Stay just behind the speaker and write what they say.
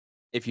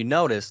if you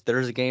notice,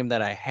 there's a game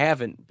that I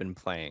haven't been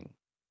playing.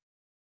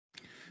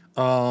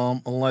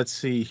 Let's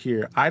see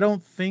here. I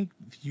don't think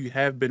you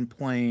have been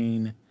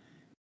playing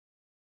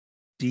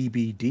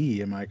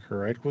DBD. Am I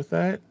correct with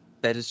that?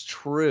 That is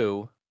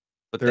true,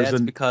 but There's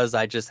that's a because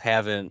I just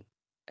haven't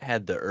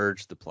had the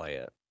urge to play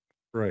it.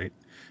 right.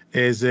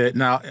 Is it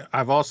now?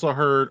 I've also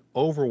heard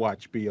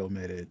Overwatch be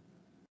omitted.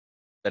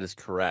 That is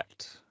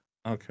correct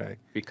Okay.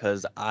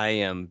 because I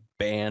am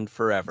banned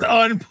forever.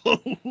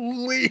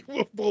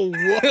 Unbelievable.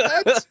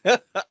 What?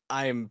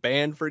 I am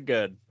banned for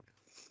good.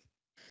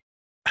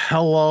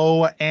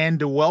 Hello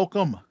and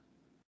welcome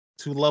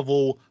to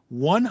level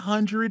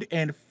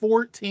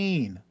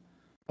 114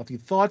 of the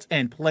Thoughts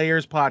and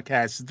Players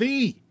podcast,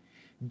 the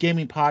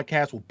gaming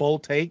podcast with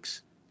bold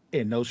takes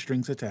and no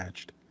strings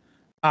attached.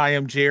 I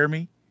am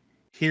Jeremy,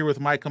 here with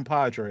my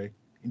compadre,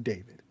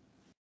 David.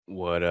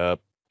 What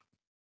up?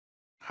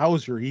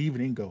 How's your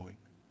evening going?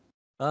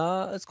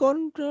 It's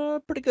going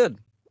pretty good.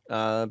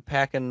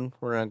 Packing.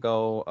 We're gonna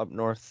go up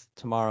north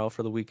tomorrow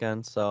for the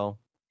weekend, so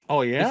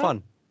Oh it'll be yeah,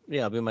 fun.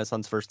 Yeah, it'll be my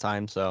son's first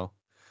time, so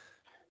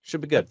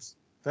should be good.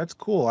 that's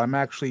cool. I'm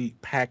actually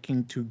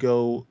packing to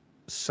go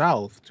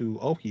south to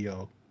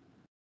Ohio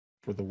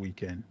for the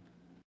weekend.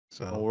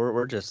 Well, So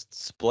we're just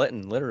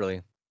splitting,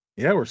 literally.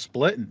 yeah, we're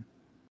splitting,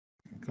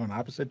 going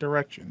opposite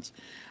directions.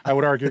 I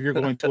would argue you're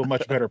going to a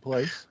much better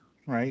place,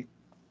 right?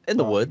 In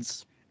the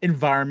woods.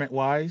 Environment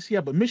wise,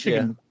 yeah. But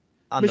Yeah,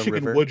 on the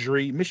Michigan river.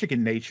 Woodry,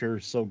 Michigan nature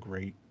is so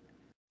great.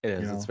 It You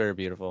is. It's know, very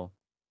beautiful.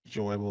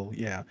 enjoyable.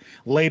 Yeah.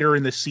 Later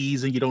in the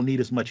season, you don't need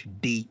as much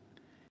deep.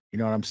 You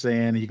know what I'm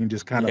saying? You can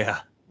just kind of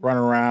Yeah. run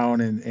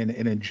around and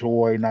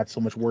enjoy, not so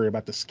much worry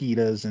about the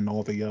mosquitoes and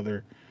all the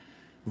other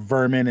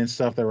vermin and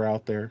stuff that are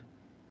out there.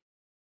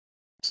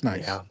 It's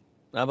nice. Yeah.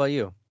 How about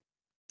you?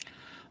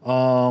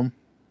 Um,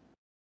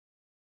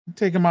 I'm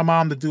taking my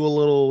mom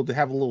to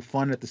have a little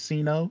fun at the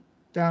casino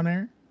down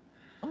there.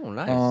 Oh,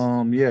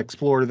 nice. Yeah,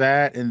 explore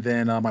that, and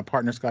then my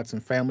partner's got some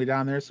family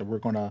down there, so we're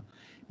gonna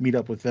meet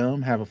up with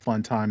them, have a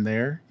fun time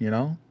there.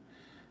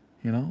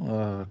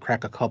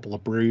 Crack a couple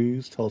of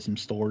brews, tell some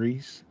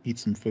stories, eat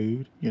some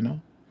food. That's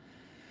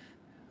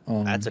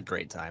Um, a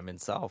great time in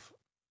South.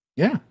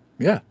 yeah,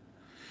 yeah,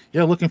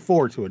 yeah. Looking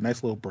forward to it.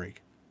 Nice little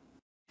break.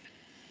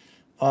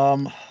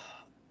 Um,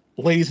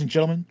 Ladies and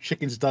gentlemen,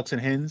 chickens, ducks,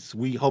 and hens.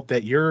 We hope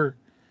that you're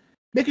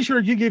making sure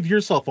you give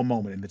yourself a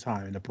moment in the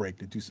time in the break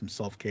to do some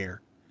self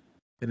care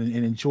and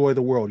enjoy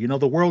the world.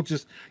 The world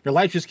your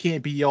life just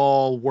can't be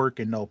all work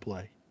and no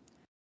play.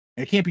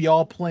 It can't be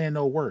all play and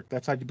no work.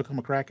 That's how you become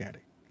a crack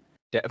addict.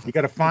 You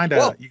gotta find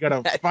Whoa,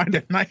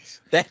 a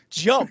nice. that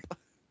jump.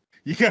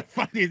 You gotta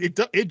find it.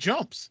 It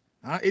jumps.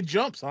 It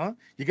jumps.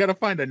 You gotta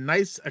find a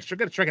nice. You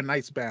gotta strike a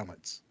nice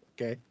balance.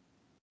 Okay.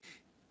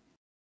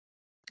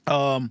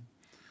 Um.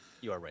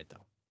 You are right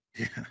though.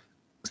 Yeah.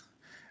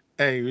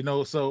 Hey,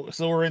 so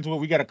we're into it.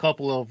 We got a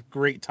couple of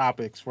great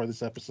topics for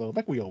this episode,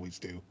 like we always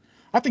do.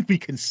 I think we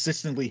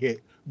consistently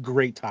hit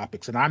great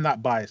topics, and I'm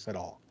not biased at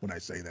all when I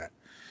say that.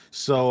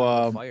 So,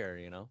 Nothing but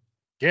fire.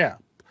 yeah.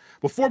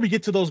 Before we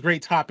get to those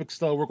great topics,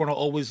 though, we're going to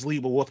always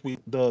lead with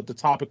the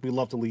topic we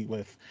love to lead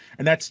with,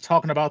 and that's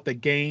talking about the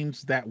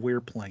games that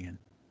we're playing.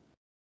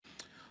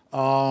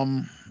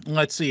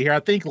 Let's see here. I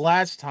think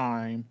last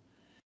time,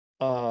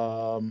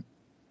 um,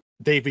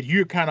 David,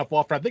 you kind of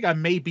offered. I think I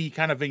may be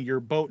kind of in your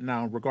boat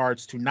now in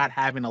regards to not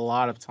having a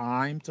lot of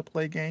time to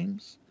play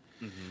games.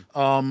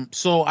 Mm-hmm.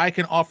 So I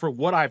can offer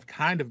what I've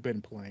kind of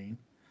been playing.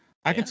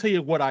 I can Yeah. tell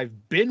you what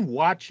I've been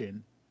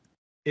watching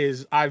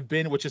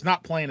which is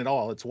not playing at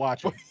all. It's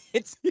watching.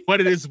 It's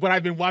But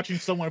I've been watching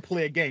someone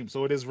play a game,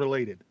 so it is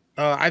related.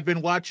 I've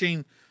been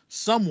watching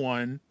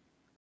someone,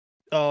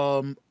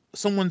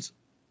 someone's,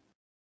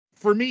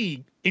 for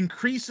me,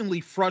 increasingly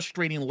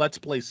frustrating Let's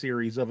Play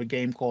series of a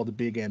game called The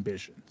Big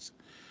Ambitions.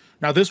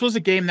 Now, this was a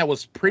game that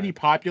was pretty right.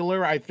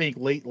 popular, I think,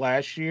 late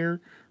last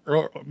year,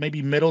 or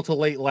maybe middle to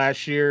late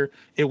last year.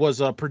 It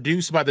was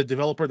produced by the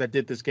developer that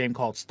did this game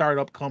called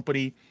Startup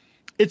Company.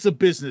 It's a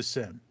business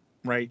sim,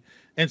 right?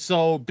 And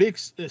so big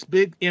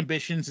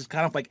ambitions is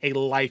kind of like a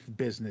life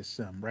business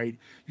sim, right?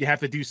 You have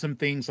to do some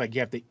things like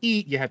you have to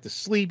eat, you have to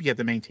sleep, you have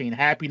to maintain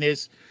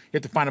happiness, you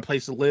have to find a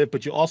place to live,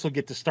 but you also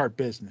get to start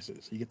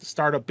businesses. You get to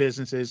start up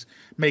businesses,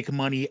 make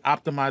money,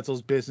 optimize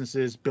those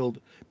businesses, build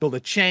a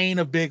chain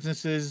of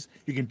businesses.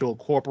 You can build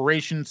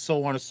corporations,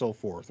 so on and so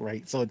forth,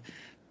 right? So,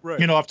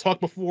 Right. I've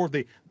talked before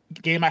the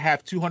game I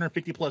have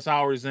 250 plus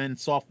hours in,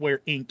 Software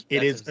Inc.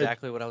 That's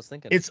exactly what I was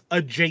thinking. It's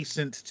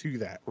adjacent to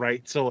that,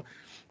 right? So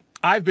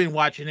I've been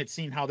watching it,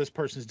 seeing how this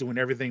person's doing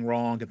everything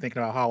wrong and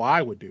thinking about how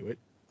I would do it.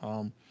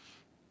 Um,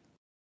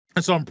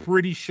 and so I'm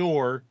pretty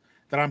sure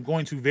that I'm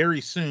going to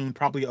very soon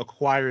probably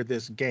acquire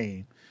this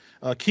game.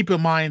 Keep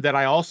in mind that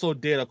I also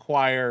did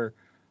acquire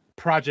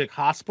Project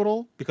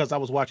Hospital because I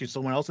was watching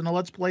someone else in a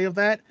Let's Play of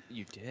that.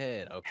 You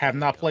did. Have Okay.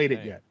 not played it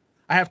Okay. yet.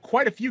 I have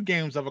quite a few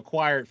games I've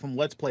acquired from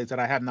Let's Plays that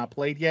I have not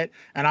played yet,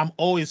 and I'm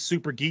always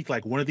super geek.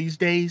 Like one of these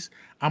days,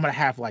 I'm gonna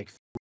have like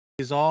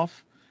days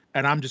off,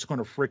 and I'm just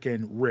gonna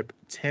freaking rip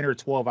 10 or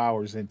 12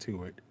 hours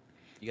into it.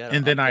 You gotta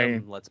And then up I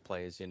them let's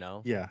plays, you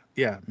know. yeah,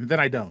 and then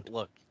I don't.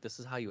 Look, this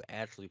is how you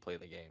actually play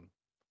the game.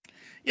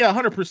 Yeah,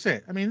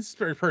 100%. I mean, this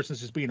very person's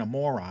just being a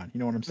moron. You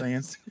know what I'm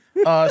saying?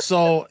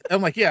 So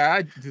I'm like, yeah,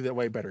 I do that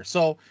way better.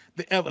 So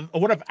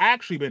what I've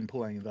actually been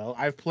playing though,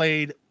 I've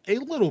played a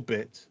little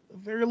bit, a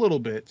very little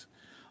bit,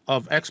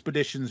 of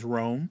Expeditions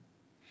Rome.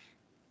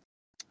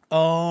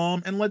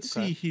 And let's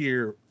Okay. see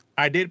here.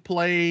 I did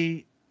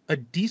play a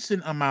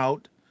decent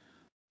amount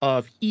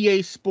of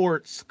EA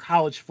Sports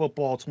College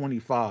Football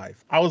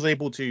 25. I was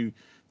able to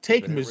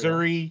take Keeping it real.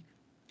 Missouri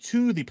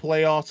to the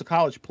playoffs, the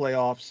college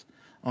playoffs.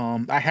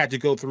 I had to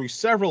go through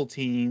several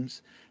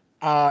teams.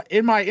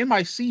 In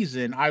my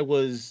season,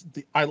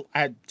 I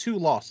had two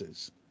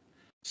losses.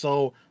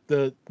 So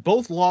the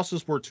both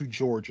losses were to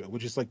Georgia,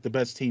 which is like the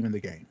best team in the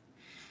game.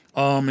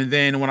 And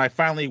then when I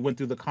finally went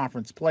through the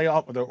conference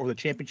playoff or the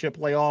championship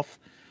playoff,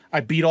 I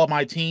beat all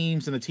my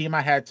teams, and the team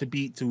I had to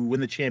beat to win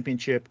the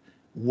championship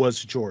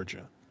was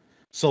Georgia.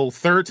 So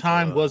third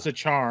time was a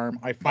charm.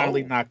 I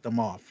finally Oh, knocked them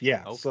off.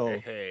 Yeah. So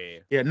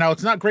okay. yeah, now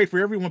it's not great for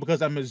everyone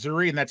because I'm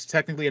Missouri, and that's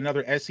technically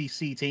another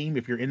SEC team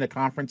if you're in the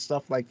conference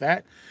stuff like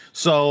that.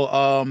 So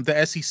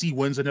the SEC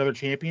wins another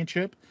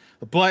championship,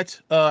 but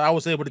I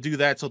was able to do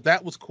that, so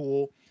that was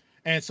cool.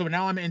 And so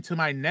now I'm into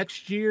my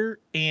next year,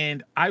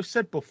 and I've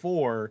said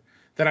before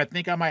that I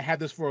think I might have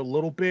this for a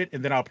little bit,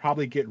 and then I'll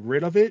probably get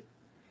rid of it.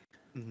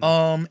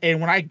 Hmm. And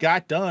when I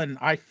got done,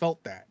 I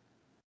felt that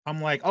I'm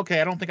like,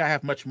 okay, I don't think I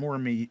have much more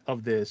of me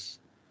of this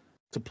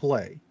to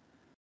play,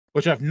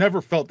 which I've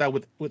never felt that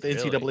with Really?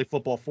 NCAA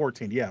football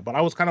 14. Yeah, but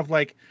I was kind of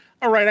like,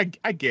 all right,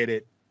 I get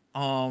it.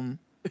 Um,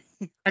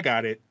 I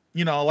got it.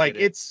 Like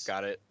Get it? it's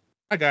Got it?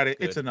 I got it.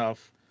 It's Good.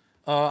 enough.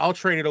 I'll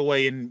trade it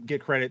away and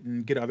get credit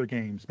and get other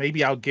games.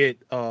 Maybe I'll get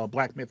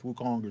Black Myth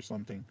Wukong or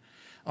something.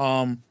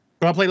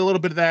 But I played a little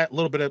bit of that, a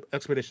little bit of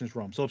Expeditions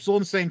Rome. So I'm still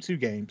in the same two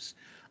games.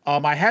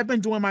 I have been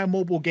doing my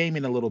mobile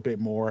gaming a little bit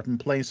more. I've been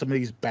playing some of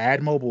these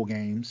bad mobile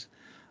games,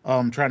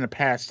 trying to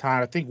pass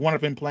time. I think one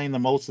I've been playing the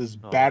most is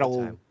Oh, every Battle.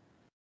 time.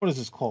 What is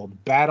this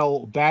called?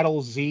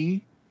 Battle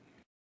Z.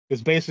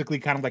 It's basically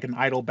kind of like an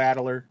idle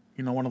battler,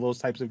 one of those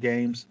types of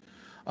games.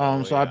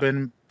 Oh So I've yeah.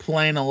 been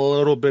playing a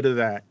little bit of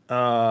that.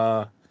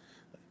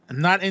 I'm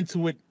not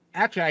into it.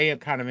 Actually, I am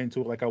kind of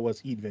into it, like I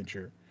was Eat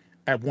Venture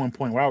at one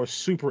point, where I was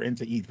super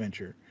into Eat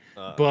Venture.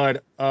 Uh,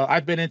 But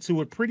I've been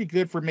into it pretty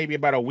good for maybe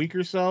about a week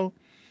or so.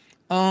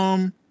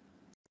 Um,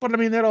 but I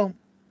mean,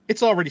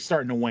 it's already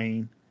starting to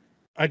wane.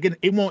 Again,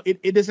 it won't.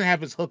 It doesn't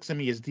have its hooks in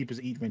me as deep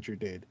as Eat Venture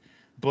did.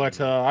 But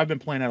mm, I've been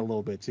playing that a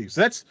little bit too.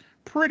 So that's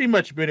pretty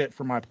much been it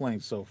for my playing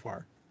so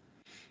far.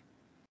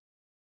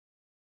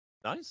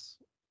 nice.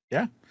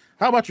 Yeah.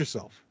 How about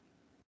yourself?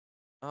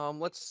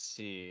 Let's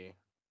see.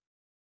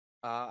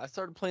 I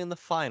started playing the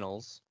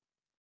finals,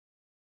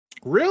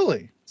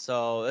 Really?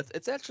 so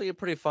it's actually a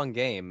pretty fun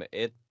game.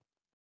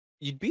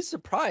 You'd be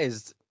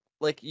surprised.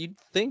 Like you'd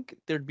think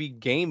there'd be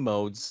game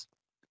modes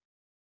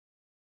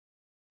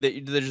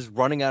that they're just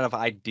running out of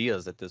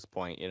ideas at this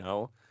point. You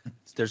know,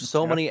 there's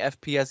so Yeah. many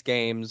FPS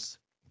games,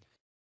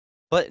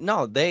 but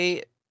no,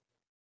 they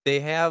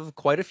have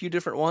quite a few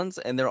different ones,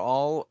 and they're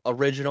all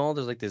original.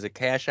 There's a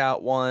cash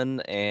out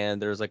one,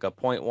 and there's like a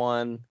point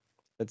one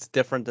that's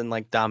different than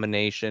like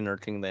Domination or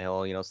King of the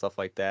Hill, stuff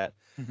like that.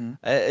 Hmm.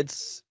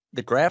 It's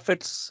the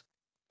graphics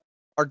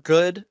are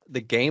good,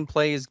 the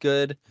gameplay is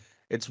good.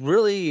 It's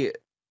really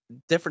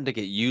different to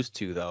get used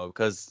to though,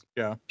 because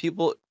Yeah.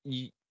 people,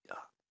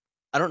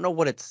 I don't know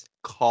what it's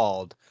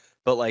called,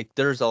 but like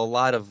there's a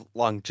lot of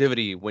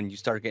longevity when you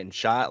start getting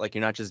shot. Like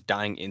you're not just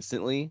dying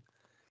instantly.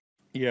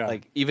 Yeah.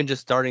 Like even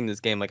just starting this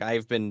game, like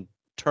I've been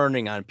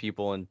turning on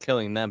people and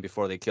killing them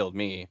before they killed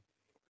me.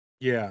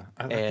 Yeah.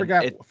 I And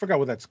forgot. it I forgot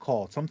what that's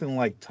called. Something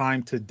like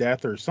Time to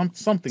Death or something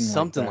like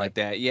something that. like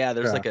that. Yeah,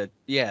 there's Yeah. like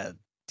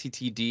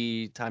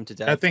TTD, time to I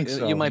death. think You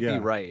so. might be Yeah.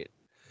 right.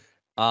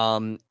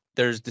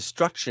 There's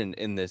destruction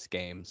in this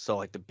game. So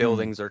like the Hmm.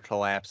 buildings are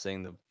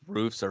collapsing, the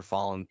roofs are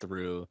falling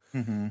through.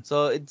 Hmm.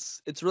 So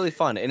it's really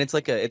fun, and it's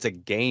a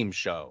game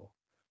show. Yeah.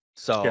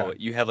 So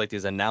you have like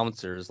these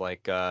announcers,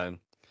 like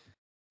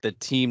the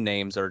team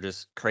names are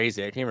just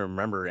crazy. I can't even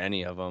remember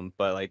any of them,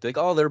 but like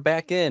oh, they're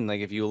back in.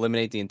 Like if you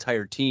eliminate the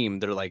entire team,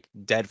 they're like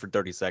dead for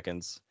 30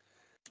 seconds.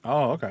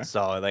 Oh, okay.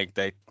 So like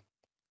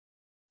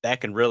that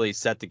can really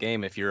set the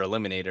game if you're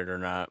eliminated or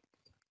not.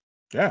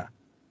 Yeah.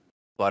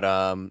 But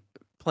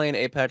playing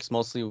Apex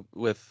mostly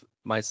with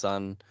my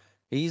son,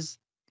 he's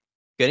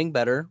getting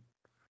better.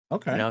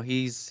 Okay.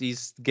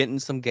 He's getting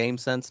some game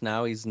sense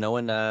now. He's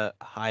knowing to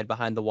hide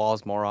behind the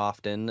walls more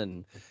often,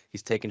 and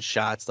he's taking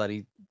shots that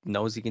he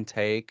knows he can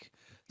take.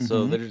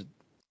 So Hmm.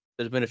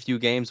 there's been a few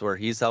games where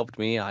he's helped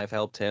me, I've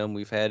helped him.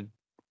 We've had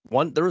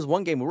one. There was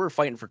one game where we were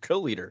fighting for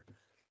kill leader.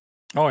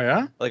 Oh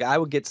yeah. Like I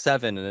would get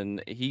 7, and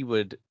then he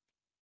would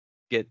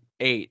get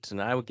 8,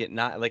 and I would get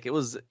 9. Like that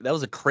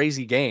was a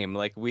crazy game.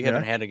 Like we Yeah.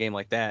 haven't had a game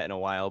like that in a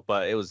while,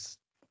 but it was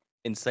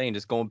insane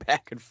just going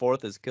back and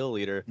forth as kill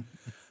leader.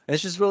 And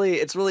it's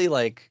really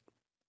like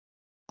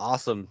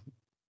awesome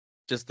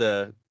just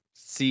to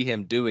see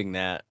him doing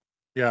that,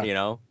 Yeah. you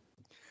know.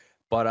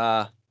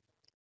 But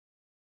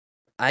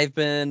I've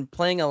been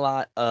playing a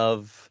lot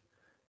of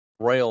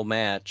Royal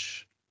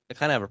Match. I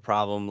kind of have a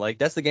problem. Like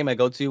that's the game I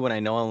go to when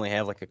I know I only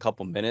have like a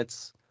couple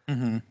minutes.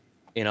 Mm-hmm.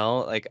 You know,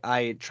 like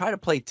I try to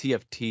play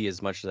TFT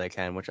as much as I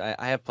can, which I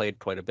have played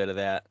quite a bit of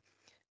that.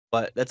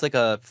 But that's like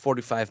a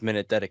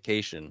 45-minute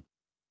dedication,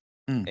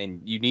 Mm.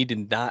 and you need to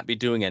not be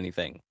doing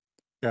anything.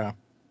 Yeah.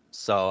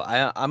 So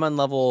I'm on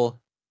level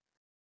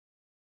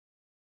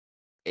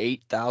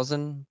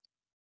 8,000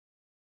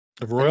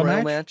 A in Royal Royal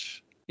Match?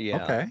 Match.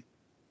 Yeah, Okay.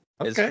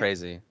 it's Okay.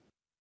 crazy.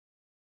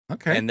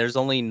 Okay. And there's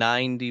only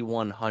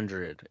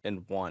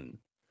 9,101.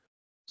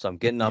 So I'm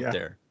getting up Yeah.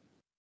 there.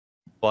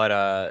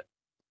 But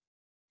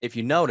if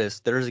you notice,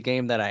 there's a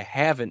game that I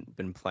haven't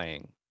been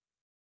playing.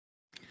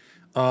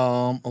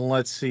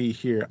 Let's see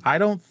here. I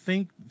don't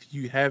think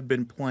you have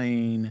been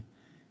playing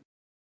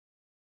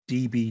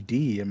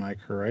DBD. Am I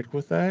correct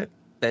with that?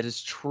 That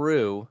is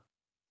true,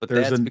 but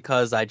There's that's an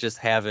because I just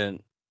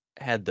haven't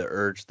had the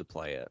urge to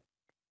play it.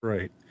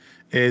 right.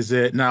 Is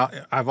it now?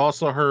 I've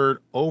also heard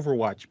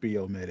Overwatch be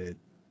omitted.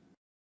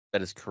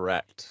 That is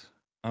correct.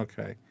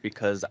 Okay.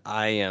 Because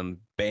I am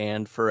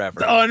banned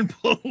forever.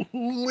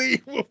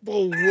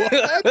 Unbelievable.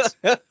 What?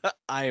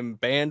 I am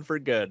banned for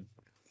good.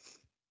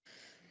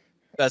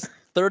 That's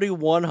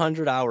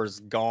 3,100 hours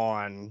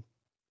gone.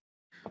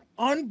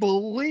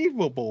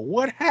 Unbelievable.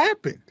 What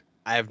happened?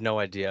 I have no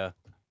idea.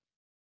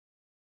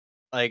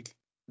 Like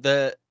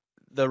the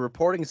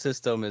reporting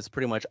system is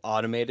pretty much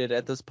automated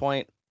at this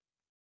point.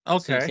 So you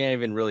Okay. can't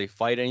even really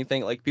fight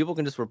anything. Like people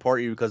can just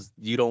report you because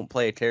you don't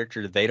play a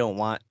character they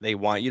want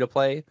you to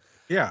play.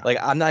 Yeah. Like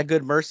I'm not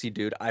good Mercy,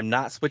 dude. I'm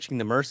not switching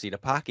to Mercy to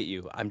pocket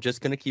you. I'm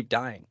just gonna keep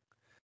dying.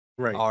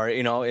 Right. Or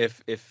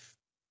if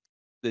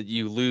that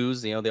you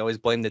lose, they always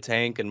blame the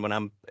tank. And when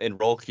I'm in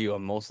roll queue,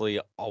 I'm mostly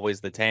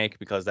always the tank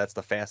because that's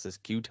the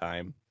fastest queue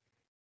time.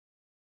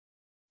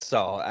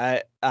 So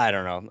I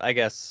don't know. I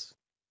guess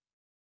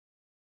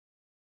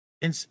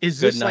Is good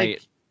this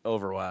night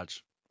like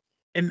Overwatch.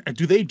 and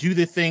do they do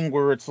the thing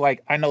where it's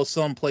like I know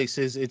some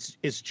places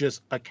it's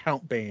just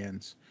account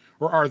bans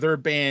or are there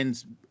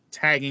bans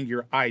tagging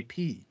your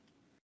IP?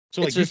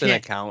 So It's like you just an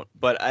can't account,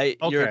 but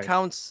your okay.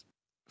 accounts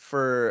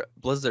for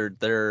Blizzard,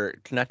 they're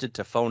connected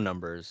to phone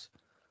numbers.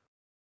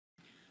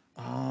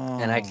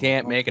 And I Oh,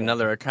 can't make okay.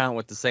 another account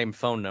with the same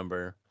phone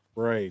number.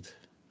 Right.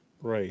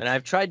 And Right.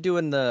 I've tried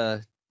doing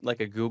the like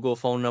a Google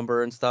phone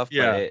number and stuff,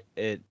 but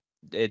Yeah,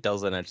 it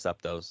doesn't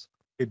accept those.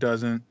 it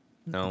doesn't.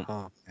 No.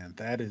 Oh man,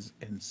 that is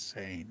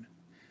insane.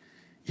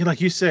 Yeah,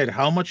 like you said,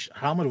 how much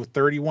with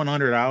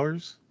 3,100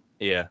 hours?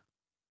 Yeah.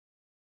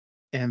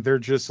 And they're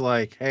just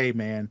like, hey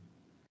man,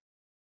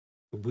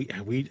 we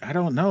I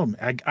don't know.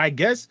 I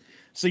guess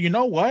so. You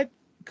know what?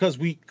 Because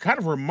we kind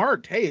of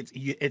remarked, hey,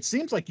 it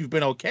seems like you've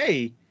been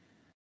okay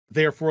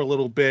there for a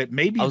little bit. I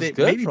Maybe was good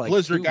maybe for like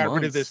Blizzard 2 got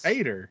rid of this months.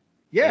 hater.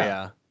 Yeah,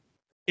 Yeah.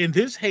 and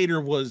this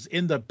hater was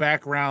in the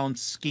background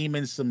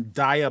scheming some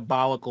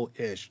diabolical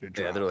ish to Yeah,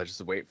 they're drop. like,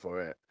 just wait for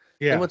it.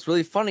 And Yeah, what's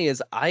really funny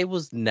is I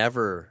was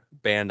never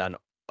banned on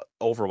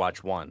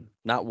Overwatch 1.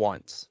 Not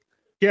once.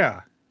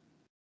 yeah,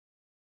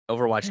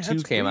 Overwatch man, 2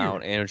 that's came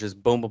out weird, and it was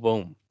just boom boom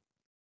boom.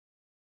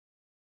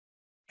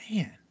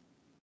 man,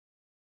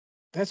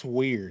 that's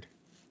weird.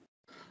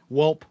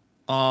 Welp,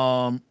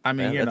 I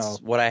mean, Yeah,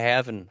 that's what I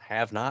have and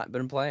have not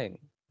been playing.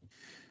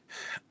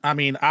 I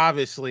mean,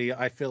 obviously,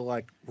 I feel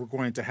like we're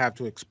going to have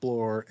to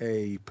explore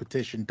a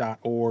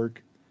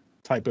petition.org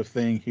type of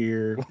thing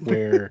here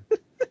where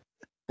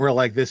we're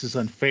like, this is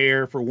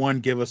unfair. For one,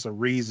 give us a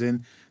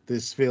reason.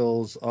 This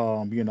feels,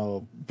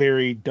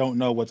 very don't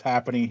know what's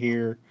happening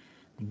here.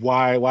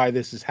 Why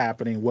this is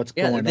happening? What's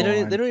Yeah, going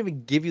they on? don't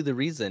even give you the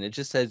reason. It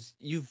just says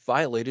you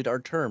violated our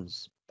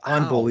terms. How?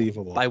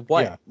 Unbelievable. By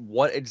what? Yeah,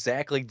 What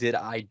exactly did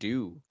I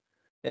do?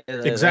 And I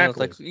was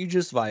exactly. like, you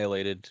just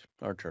violated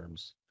our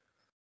terms.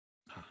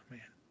 Oh, man,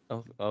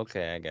 Oh,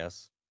 okay, I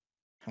guess.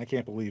 I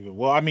can't believe it.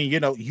 Well, I mean,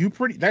 you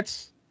pretty.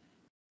 That's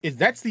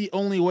the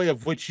only way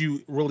of which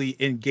you really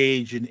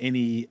engage in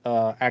any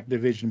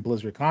Activision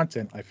Blizzard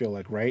content. I feel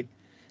like, right?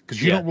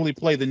 Because you Yeah. don't really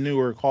play the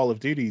newer Call of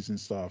Duties and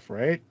stuff,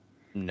 right?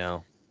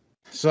 No,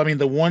 So I mean,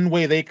 the one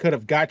way they could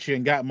have got you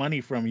and got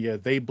money from you,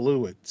 they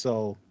blew it.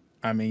 So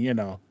I mean,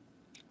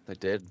 they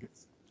did.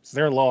 it's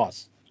their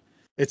loss.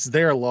 It's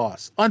their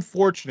loss.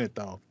 Unfortunate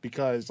though,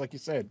 because like you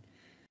said,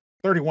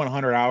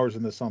 3,100 hours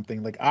into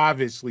something. Like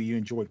obviously you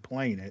enjoyed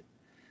playing it.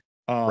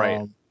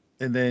 Right.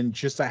 And then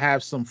just to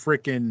have some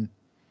freaking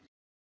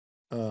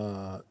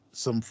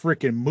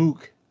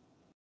mook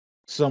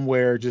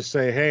somewhere just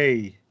say,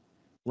 hey,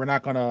 we're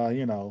not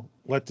gonna,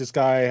 let this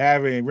guy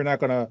have it.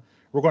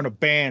 We're gonna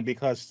ban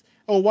because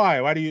why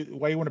you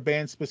want to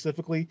ban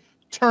specifically?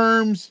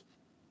 Terms.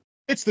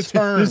 It's the Is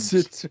terms.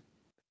 it?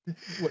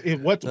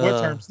 What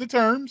terms? The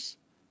terms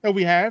that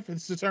we have.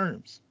 It's the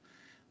terms.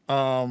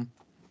 Um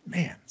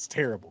Man, it's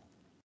terrible.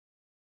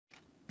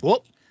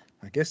 Well,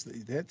 I guess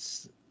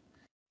that's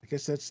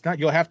not.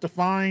 You'll have to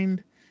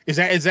find. Is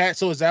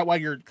that why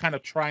you're kind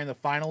of trying the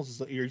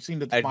finals? You're seeing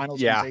that the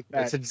finals can Yeah, take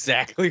that's that.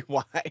 exactly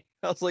why. I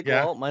was like,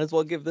 Yeah. well, might as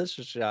well give this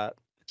a shot.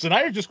 So now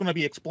you're just going to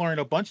be exploring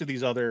a bunch of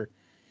these other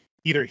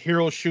either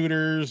hero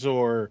shooters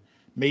or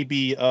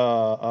maybe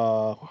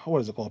what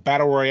is it called,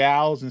 battle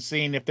royales, and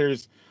seeing if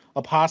there's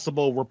a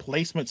possible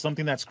replacement,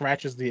 something that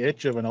scratches the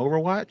itch of an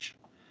Overwatch.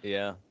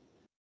 Yeah.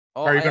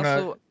 Oh, Are you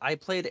gonna? I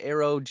played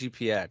Arrow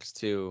GPX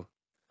too.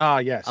 Ah,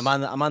 yes. I'm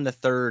on the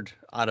third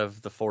out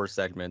of the four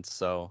segments,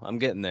 so I'm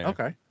getting there.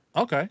 Okay.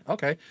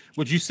 Okay.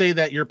 Would you say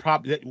that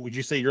would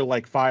you say you're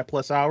like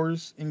 5+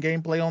 hours in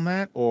gameplay on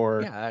that,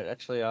 or? Yeah,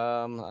 actually,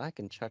 I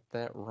can check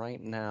that right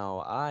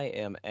now. I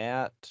am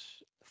at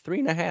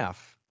 3.5.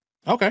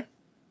 Okay.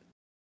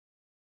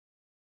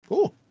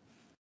 Cool.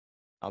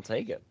 I'll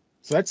take it.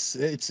 So it's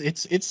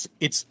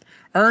it's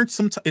earned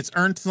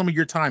some of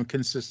your time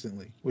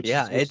consistently, which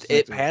Yeah, is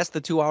it passed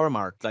the 2 hour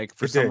mark. Like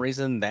for It some did.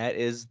 reason, that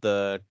is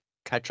the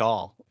catch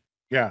all.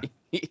 Yeah.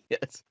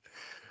 Yes.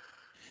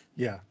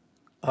 Yeah.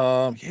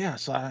 Yeah,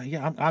 so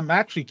I'm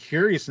actually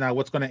curious now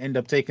what's going to end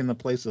up taking the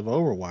place of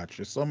Overwatch.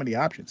 There's so many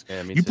options.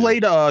 Yeah, me You too.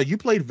 played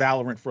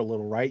Valorant for a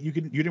little, right? You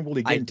didn't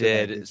really get I into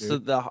that, did. did you? So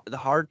the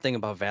hard thing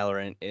about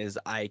Valorant is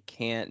I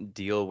can't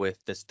deal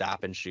with the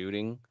stop and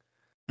shooting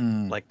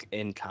Mm. like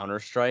in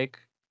Counter-Strike.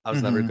 I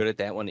was never Mhm. good at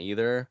that one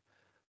either.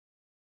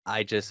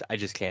 I just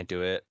can't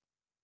do it.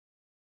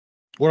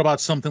 What about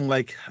something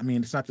like, I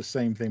mean, it's not the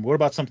same thing. But what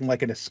about something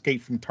like an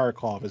Escape from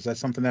Tarkov? Is that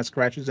something that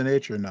scratches an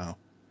itch or no?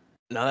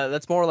 No,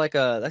 that's more like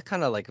that's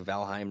kind of like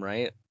Valheim,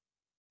 right?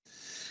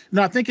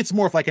 No, I think it's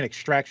more of like an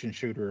extraction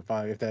shooter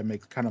if that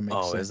makes makes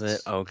Oh, is it?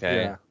 sense.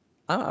 Okay. Yeah.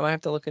 I might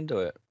have to look into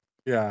it.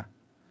 Yeah.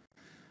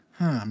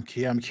 I'm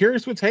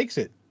curious what takes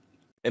it.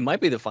 It might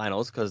be the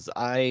finals because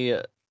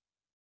I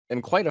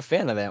am quite a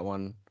fan of that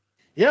one.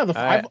 Yeah,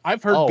 I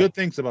I've heard oh, good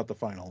things about the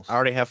finals. I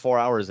already have 4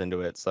 hours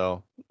into it,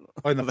 so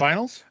Oh, in the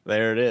finals?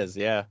 there it is.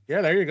 Yeah.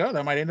 Yeah, there you go.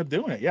 That might end up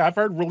doing it. Yeah, I've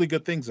heard really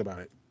good things about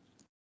it.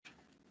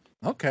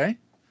 Okay.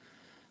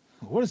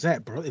 What is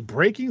that, bro?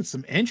 Breaking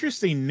some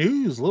interesting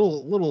news.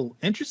 Little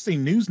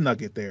interesting news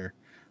nugget there.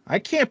 I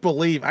can't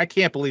believe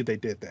they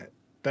did that.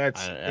 I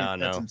don't That's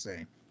know.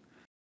 insane.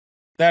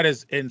 That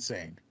is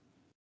insane.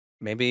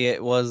 Maybe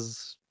it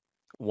was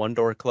one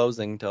door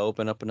closing to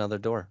open up another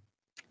door.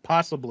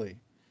 Possibly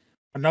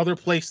another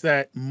place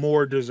that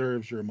more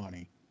deserves your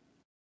money.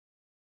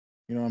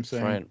 You know what I'm That's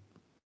saying? right.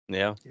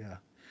 Yeah. Yeah.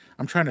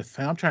 I'm trying to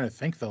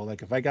think though,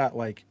 like if I got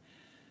like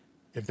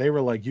if they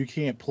were like you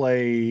can't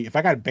play if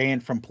I got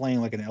banned from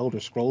playing like an Elder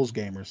Scrolls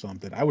game or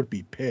something, I would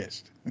be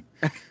pissed.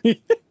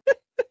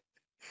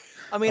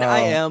 I mean, I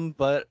am,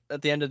 but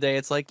at the end of the day,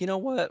 it's like, you know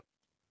what?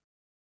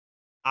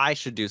 I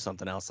should do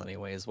something else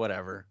anyways.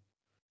 Whatever.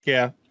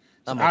 Yeah.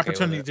 It's an I'm okay with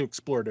opportunity it. to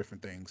explore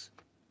different things.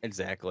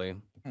 Exactly.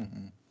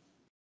 Mm-hmm.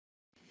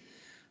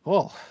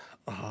 Well,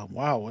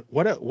 wow,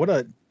 what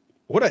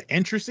a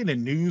interesting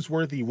and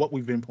newsworthy what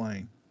we've been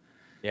playing.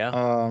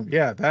 Yeah.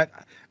 Yeah,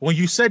 that when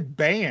you said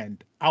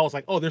banned, I was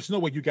like, oh, there's no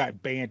way you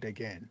got banned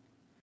again.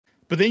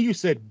 But then you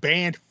said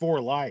banned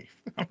for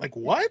life. I'm like,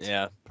 what?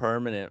 Yeah.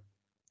 Permanent.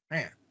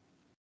 Man,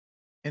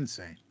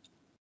 insane.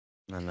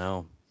 I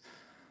know.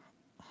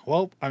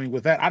 Well, I mean,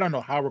 with that, I don't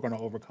know how we're going to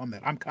overcome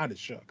that. I'm kind of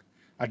shook.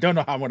 I don't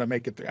know how I'm going to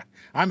make it through.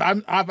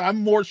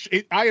 I'm more.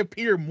 I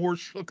appear more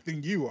shook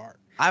than you are.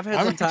 I've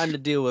had some time to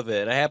deal with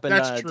it. It happened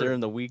That's true. during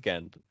the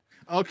weekend.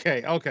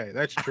 Okay,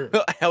 that's true.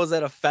 I was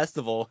at a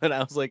festival and I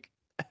was like,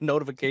 a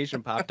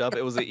notification popped up.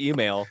 It was an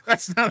email.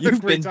 That's not.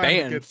 You've been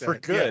banned for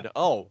good. Yeah.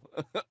 Oh,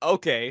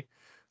 okay.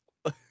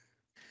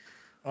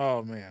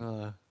 Oh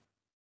man.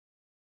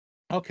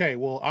 Okay,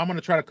 well, I'm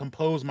gonna try to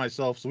compose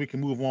myself so we can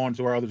move on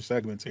to our other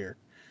segments here.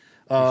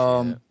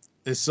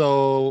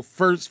 So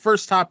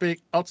first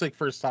topic, I'll take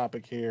first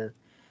topic here.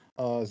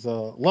 Is a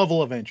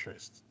level of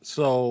interest.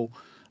 So,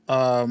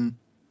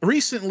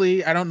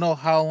 recently, I don't know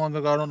how long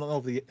ago. I don't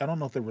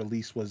know if the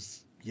release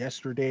was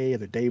yesterday or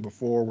the day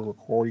before we're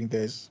recording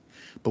this,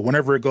 but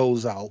whenever it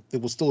goes out,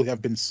 it will still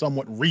have been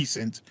somewhat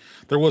recent.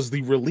 There was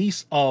the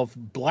release of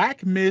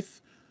Black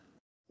Myth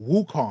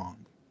Wukong.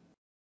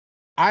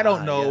 I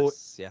don't know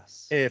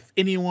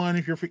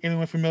if you're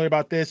anyone familiar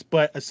about this,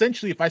 but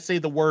essentially, if I say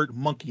the word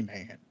Monkey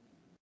Man,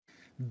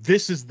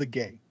 this is the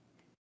game.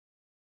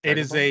 It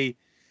is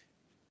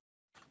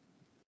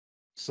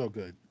so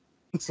good.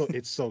 So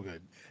it's so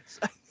good.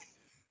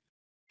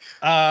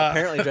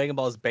 Apparently, Dragon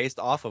Ball is based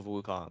off of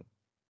Wukong.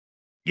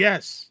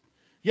 Yes.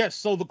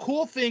 So the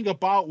cool thing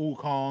about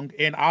Wukong,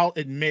 and I'll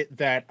admit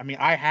that, I mean,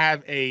 I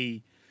have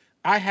in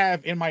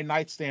my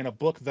nightstand a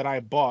book that I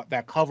bought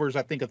that covers,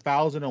 I think,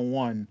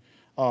 1001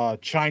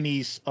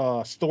 Chinese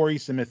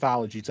stories and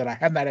mythologies that I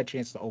haven't had a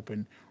chance to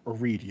open or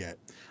read yet.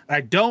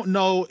 I don't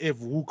know if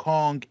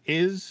Wukong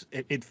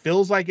it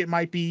feels like it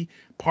might be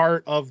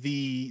part of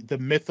the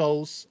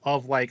mythos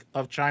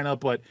of China,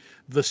 but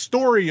the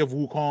story of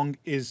Wukong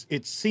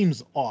it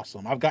seems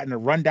awesome. I've gotten a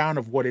rundown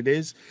of what it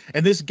is,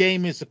 and this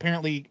game is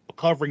apparently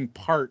covering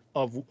part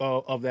of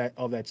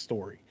that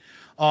story.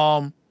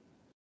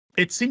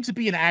 It seems to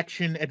be an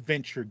action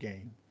adventure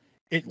game.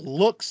 It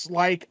looks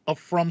like a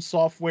From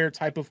Software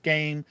type of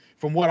game.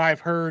 From what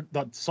I've heard,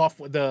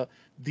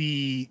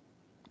 the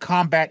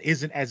combat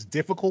isn't as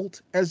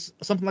difficult as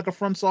something like a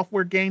From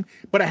Software game,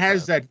 but it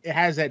has that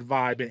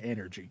vibe and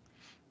energy.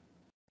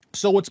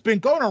 So what's been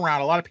going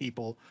around, a lot of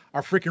people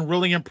are freaking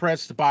really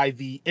impressed by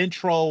the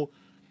intro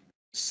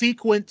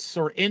sequence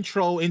or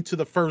intro into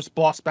the first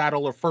boss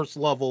battle or first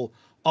level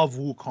of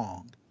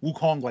Wukong.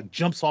 Wukong like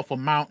jumps off a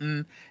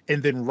mountain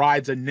and then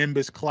rides a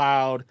Nimbus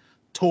cloud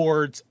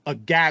towards a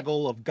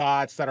gaggle of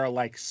gods that are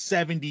like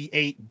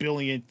 78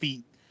 billion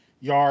feet,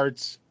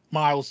 yards,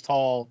 miles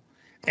tall,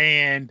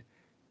 and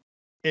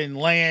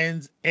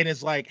lands and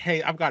it's like,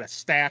 hey, I've got a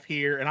staff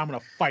here and I'm gonna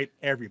fight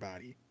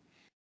everybody.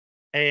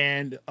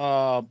 And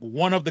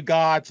one of the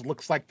gods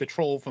looks like the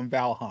troll from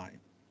Valheim.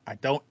 I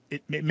don't.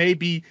 It may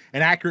be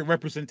an accurate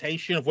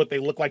representation of what they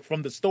look like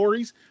from the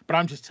stories, but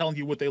I'm just telling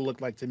you what they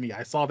look like to me.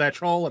 I saw that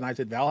troll and I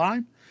said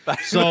Valheim.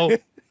 So,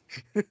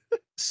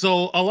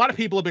 so a lot of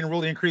people have been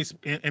really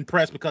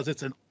impressed because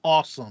it's an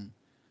awesome.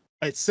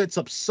 It sets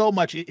up so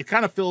much. It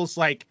kind of feels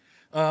like,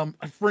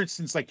 for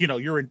instance, like you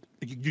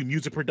do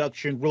music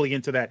production, really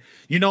into that.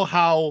 You know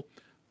how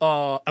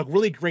a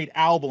really great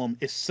album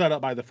is set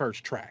up by the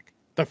first track.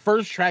 The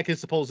first track is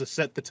supposed to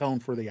set the tone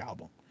for the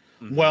album.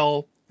 Mm-hmm.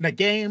 Well, in a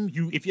game,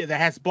 that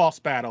has boss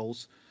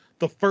battles,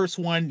 the first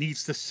one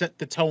needs to set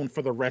the tone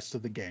for the rest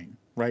of the game,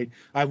 right?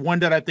 One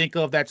that I think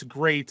of that's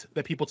great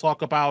that people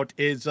talk about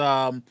is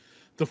the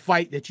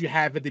fight that you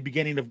have at the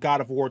beginning of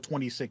God of War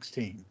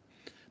 2016.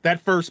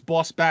 That first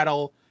boss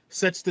battle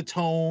sets the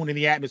tone and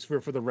the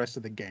atmosphere for the rest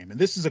of the game, and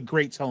this is a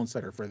great tone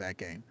setter for that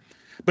game.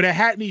 But it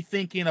had me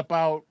thinking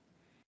about,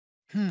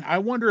 I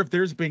wonder if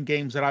there's been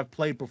games that I've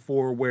played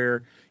before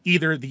where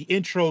either the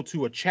intro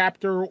to a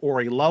chapter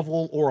or a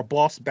level or a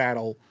boss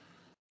battle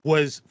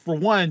was, for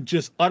one,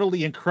 just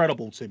utterly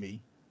incredible to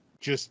me,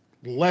 just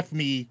left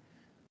me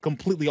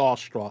completely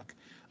awestruck.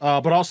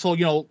 But also,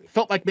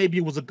 felt like maybe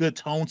it was a good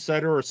tone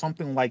setter or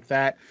something like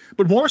that.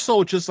 But more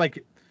so, just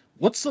like,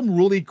 what's some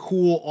really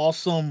cool,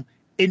 awesome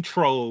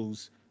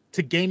intros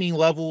to gaming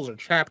levels or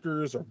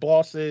chapters or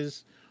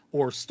bosses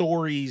or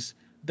stories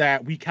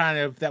that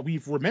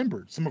we've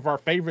remembered, some of our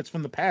favorites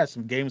from the past,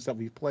 some games that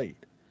we've played.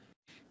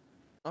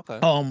 Okay.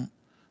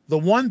 The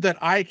one that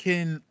I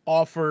can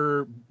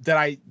offer that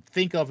I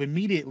think of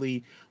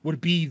immediately would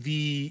be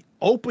the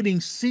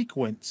opening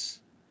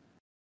sequence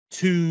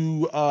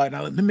to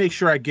now let me make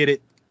sure I get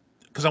it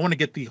because I want to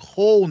get the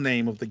whole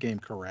name of the game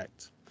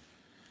correct.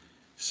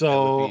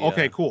 So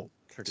okay, cool.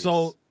 Courteous.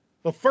 So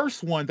the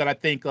first one that I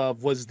think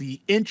of was the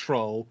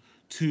intro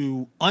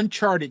to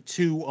Uncharted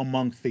 2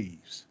 Among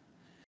Thieves.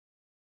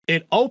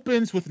 It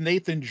opens with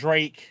Nathan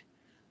Drake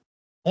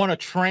on a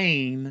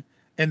train,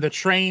 and the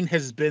train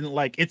has been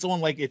like, it's on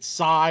like its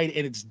side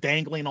and it's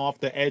dangling off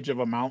the edge of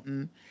a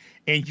mountain,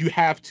 and you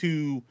have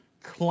to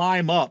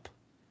climb up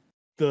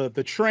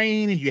the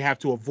train and you have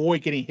to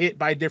avoid getting hit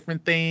by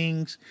different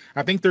things.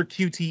 I think they're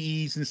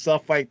QTEs and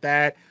stuff like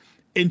that.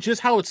 And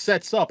just how it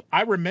sets up,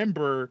 I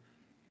remember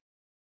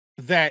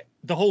that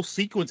the whole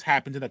sequence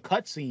happened in a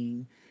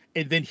cutscene,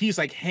 and then he's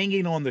like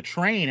hanging on the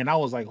train, and I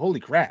was like, holy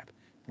crap,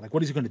 like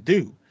what is he going to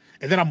do?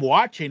 And then I'm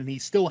watching and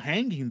he's still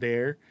hanging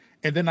there.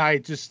 And then I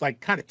just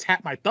like kind of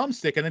tap my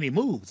thumbstick and then he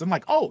moves. I'm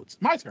like, oh, it's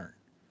my turn.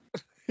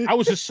 I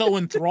was just so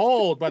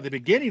enthralled by the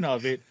beginning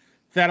of it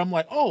that I'm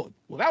like, oh,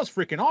 well, that was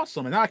freaking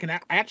awesome. And now I can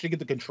actually get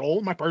to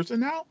control my person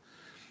now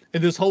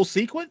in this whole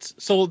sequence.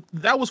 So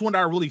that was one that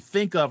I really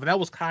think of. And that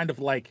was kind of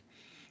like,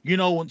 when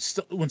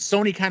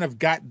Sony kind of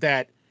got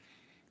that,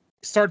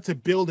 started to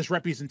build this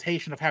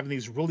representation of having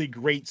these really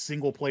great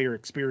single player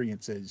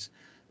experiences.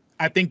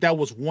 I think that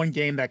was one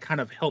game that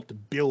kind of helped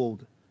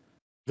build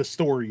the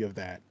story of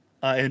that.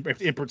 And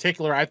in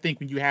particular, I think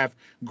when you have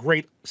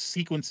great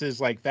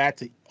sequences like that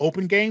to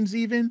open games,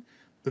 even,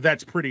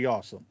 that's pretty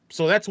awesome.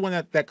 So that's one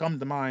that comes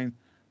to mind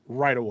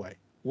right away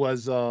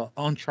was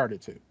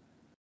Uncharted 2.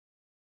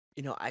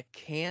 I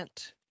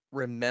can't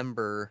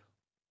remember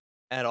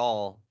at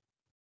all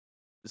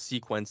the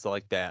sequence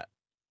like that,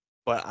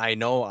 but I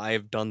know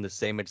I've done the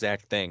same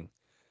exact thing.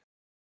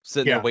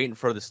 Sitting there waiting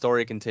for the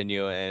story to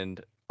continue, and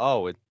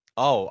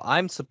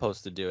I'm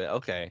supposed to do it.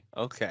 Okay.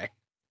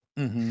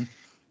 Mm-hmm.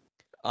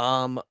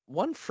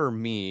 One for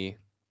me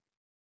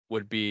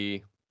would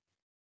be,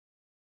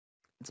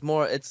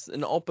 it's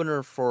an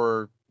opener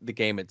for the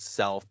game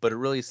itself, but it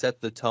really sets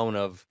the tone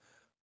of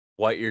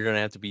what you're going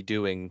to have to be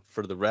doing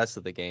for the rest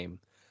of the game.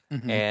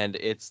 Mm-hmm. And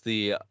it's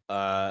the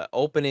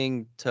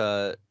opening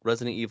to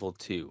Resident Evil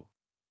 2.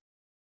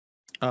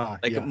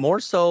 More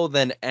so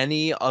than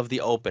any of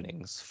the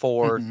openings.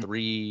 4, mm-hmm.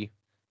 3,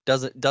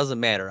 doesn't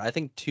matter. I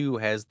think 2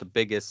 has the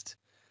biggest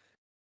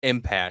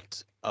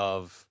impact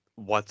of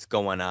what's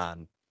going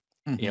on.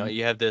 Mm-hmm.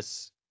 You have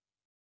this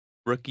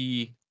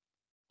rookie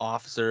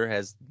officer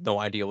has no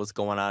idea what's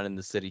going on in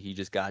the city he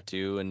just got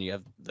to, and you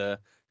have the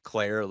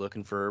Claire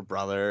looking for her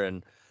brother,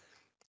 and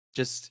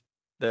just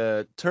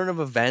the turn of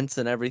events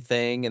and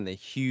everything, and the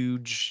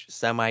huge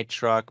semi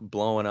truck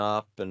blowing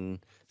up and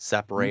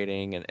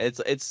separating, mm-hmm. and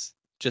it's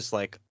just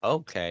like,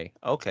 okay,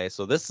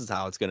 so this is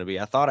how it's going to be.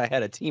 I thought I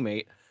had a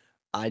teammate,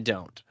 I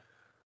don't.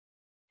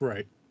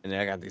 Right. And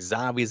I got these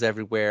zombies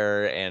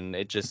everywhere, and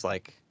it just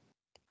like,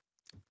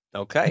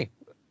 okay.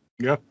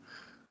 Yeah.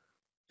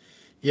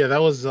 Yeah,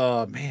 that was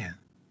man.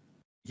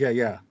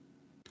 Yeah.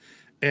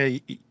 Uh,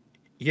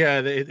 yeah,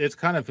 it's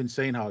kind of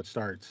insane how it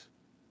starts.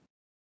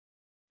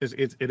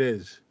 It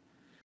is,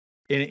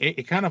 and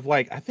it kind of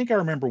like I think I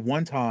remember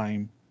one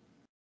time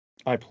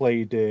I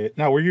played it.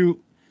 Now,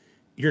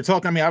 you're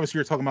talking? I mean, obviously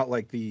you're talking about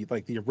like the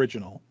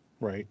original,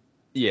 right?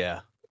 Yeah.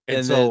 And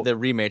And the so the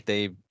remake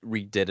they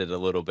redid it a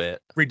little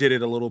bit. redid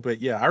it a little bit.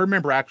 Yeah, I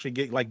remember actually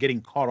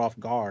getting caught off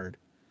guard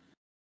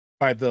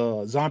by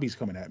the zombies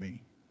coming at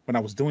me when I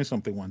was doing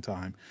something one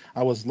time.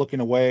 I was looking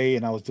away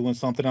and I was doing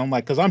something. And I'm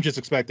like, because I'm just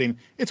expecting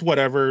it's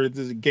whatever, this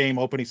is a game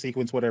opening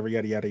sequence, whatever,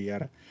 yada yada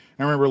yada. And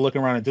I remember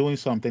looking around and doing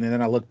something, and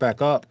then I looked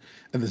back up,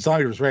 and the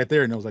zombie was right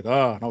there, and I was like,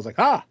 oh, and I was like,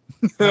 ah,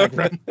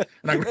 and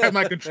I grabbed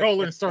my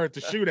controller and started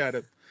to shoot at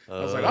it. I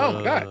was like, oh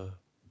my god,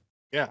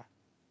 yeah.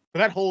 But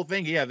that whole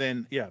thing, yeah,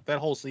 then yeah, that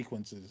whole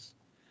sequence is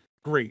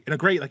great and a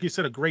great, like you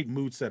said, a great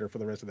mood setter for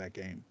the rest of that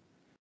game.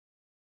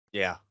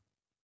 Yeah.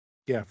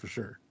 Yeah, for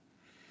sure.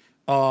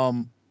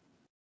 Um,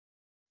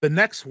 the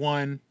next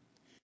one,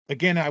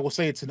 again, I will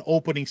say it's an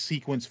opening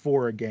sequence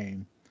for a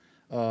game.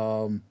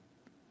 Um,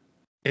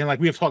 and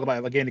like we have talked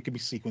about, again, it could be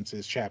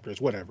sequences,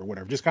 chapters, whatever,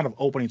 just kind of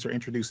openings or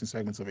introducing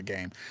segments of a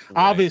game.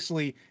 Right.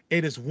 Obviously,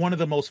 it is one of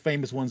the most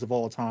famous ones of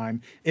all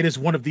time. It is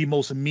one of the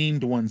most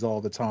memed ones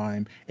all the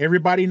time.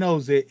 Everybody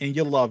knows it and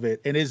you love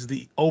it. And it is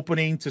the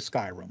opening to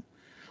Skyrim.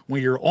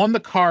 When you're on the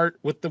cart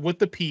with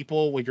the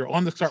people, when you're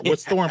on the cart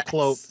with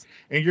Stormcloak, Yes.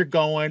 and you're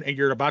going and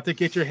you're about to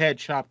get your head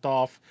chopped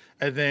off,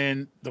 and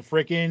then the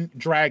freaking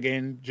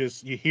dragon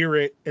just you hear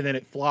it, and then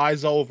it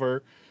flies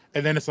over,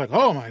 and then it's like,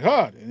 oh my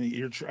god, and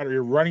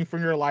you're running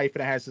from your life,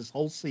 and it has this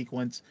whole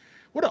sequence.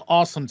 What an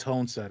awesome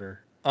tone setter.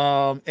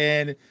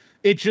 And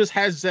it just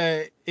has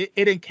it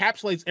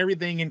encapsulates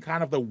everything in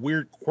kind of the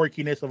weird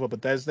quirkiness of a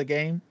Bethesda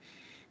game.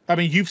 I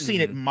mean, you've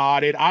seen it Mhm.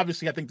 modded.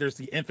 Obviously, I think there's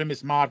the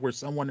infamous mod where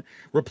someone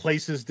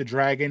replaces the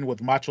dragon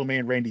with Macho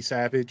Man Randy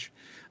Savage.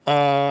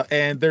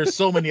 And there's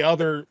so many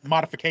other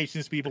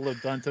modifications people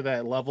have done to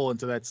that level and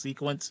to that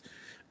sequence.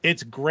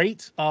 It's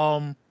great.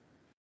 I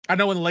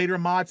know in later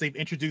mods they've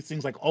introduced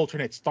things like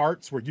alternate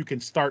starts where you can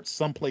start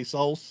someplace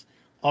else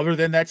other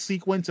than that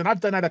sequence. And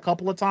I've done that a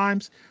couple of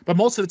times, but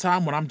most of the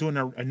time when I'm doing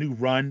a new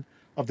run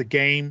of the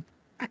game,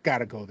 I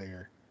gotta go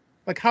there.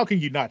 Like, how can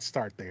you not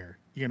start there?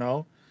 You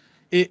know?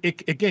 It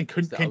again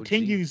It's the OG.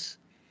 continues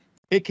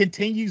it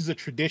continues the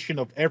tradition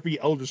of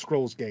every Elder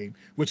Scrolls game,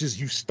 which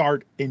is you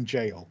start in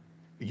jail.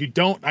 You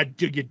don't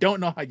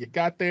know how you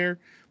got there,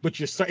 but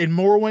you start in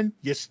Morrowind,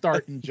 you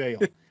start in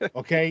jail.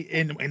 Okay,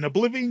 in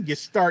Oblivion, you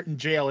start in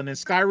jail, and in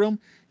Skyrim,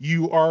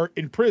 you are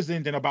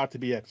imprisoned and about to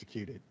be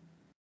executed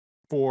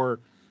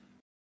for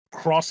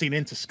crossing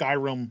into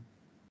Skyrim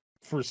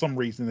for some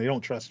reason. They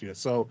don't trust you,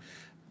 so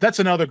that's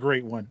another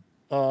great one.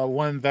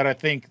 One that I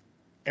think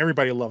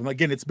everybody loves. And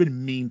again, it's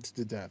been memed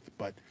to death,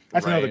 but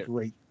that's another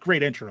Right.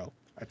 great intro,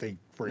 I think,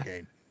 for a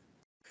game.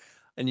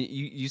 And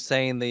you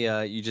saying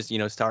the you just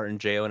start in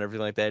jail and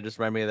everything like that just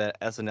remind me of that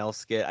SNL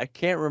skit. I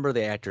can't remember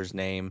the actor's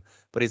name,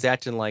 but he's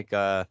acting like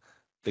the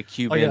Oh yeah,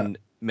 Cuban Fred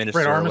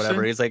minister or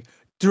whatever. Armisen. He's like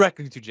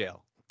directly to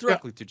jail, Yeah,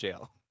 directly to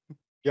jail.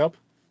 yep,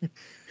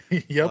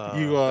 yep.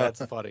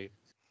 That's funny.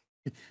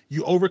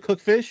 You overcook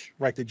fish,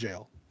 right to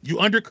jail. You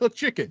undercook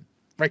chicken,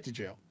 right to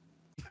jail.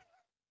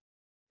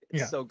 It's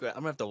Yeah, so good. I'm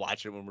gonna have to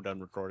watch it when we're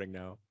done recording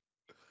now.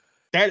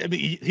 that I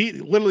mean, he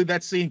literally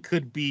that scene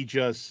could be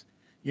just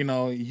you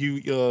go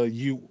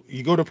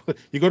to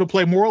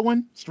play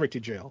Morrowind, straight to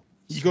jail.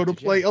 You go Straight to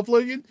to play jail.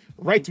 Oblivion,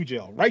 right to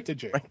jail, right to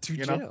jail. Right to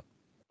jail.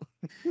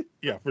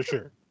 Yeah, for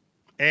sure.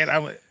 And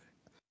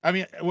I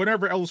mean,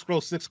 whenever Elder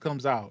Scrolls 6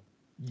 comes out,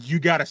 you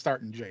got to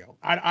start in jail.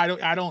 They got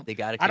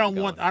to keep it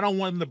going. I don't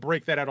want them to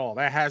break that at all.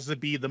 That has to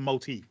be the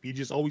motif. You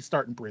just always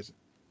start in prison.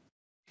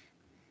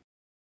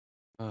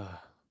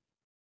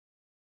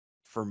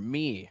 For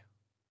me,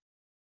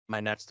 my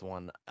next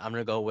one, I'm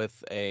gonna go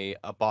with a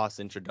boss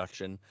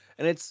introduction,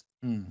 and it's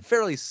Mm.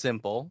 fairly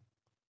simple,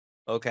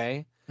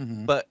 okay?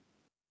 Hmm. But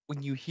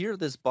when you hear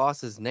this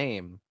boss's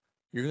name,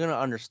 you're gonna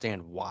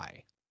understand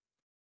why.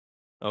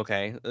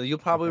 Okay, you'll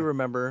probably Okay.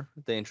 remember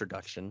the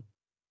introduction,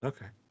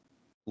 Okay.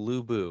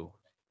 Lu Bu,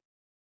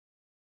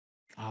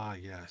 Ah,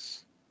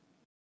 yes.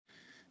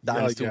 Yeah,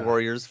 Dynasty yeah.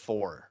 Warriors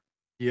 4.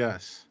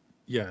 Yes.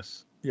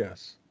 Yes.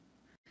 Yes.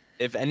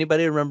 If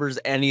anybody remembers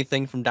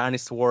anything from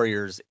Dynasty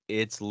Warriors,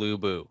 it's Lu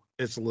Bu.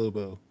 It's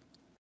Lubu.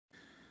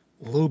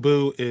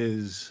 Lubu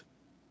is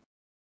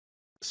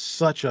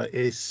such a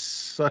is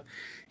su-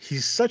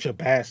 he's such a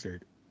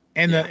bastard.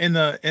 And Yeah,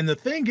 the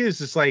thing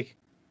is, it's like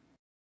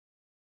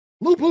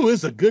Lubu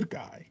is a good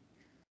guy,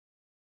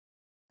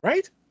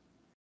 right?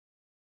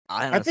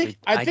 I honestly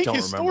I I think don't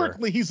remember.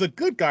 historically he's a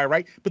good guy,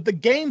 right? But the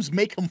games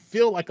make him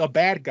feel like a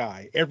bad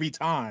guy every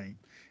time.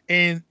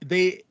 And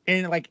they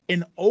and like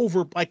an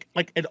over like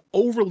an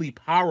overly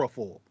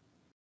powerful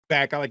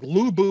bad guy. Like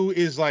Lubu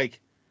is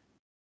like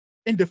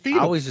I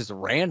indefeatable. always just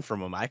ran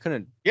from him. I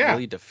couldn't Yeah.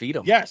 really defeat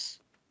him.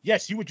 Yes.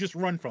 Yes, you would just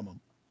run from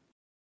him.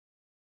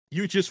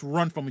 You would just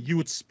run from him. You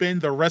would spend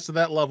the rest of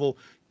that level.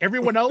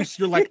 Everyone else,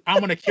 you're like, I'm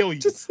gonna kill you.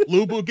 Just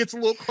Lubu gets a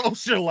little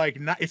closer, like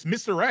not, it's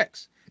Mr.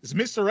 X. It's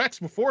Mr. X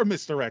before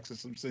Mr. X in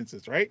some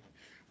senses, right?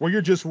 where you're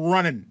just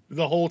running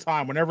the whole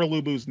time whenever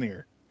Lu Bu's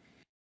near.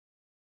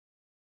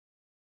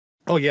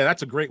 Oh yeah,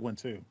 that's a great one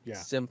too. Yeah.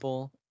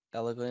 Simple,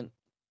 elegant.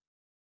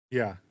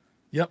 Yeah.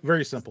 Yep.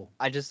 Very simple.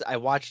 I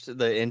watched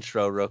the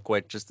intro real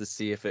quick just to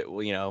see if it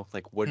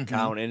like would Mhm.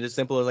 count, and it's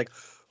simple as like,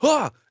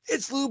 ah,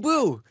 it's Lu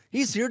Bu.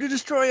 He's here to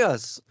destroy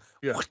us.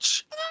 Yeah.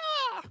 Whoosh,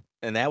 ah!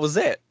 And that was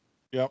it.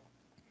 Yep.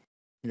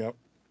 Yep.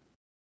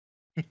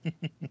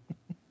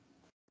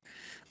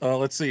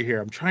 Let's see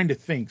here. I'm trying to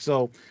think.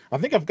 So I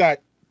think I've got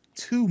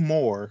two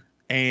more,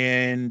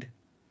 and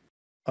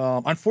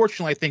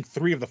unfortunately, I think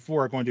 3 of the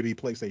 4 are going to be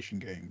PlayStation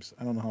games.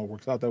 I don't know how it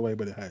works out that way,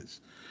 but it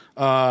has.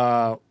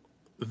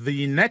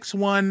 The next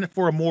one,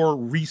 for a more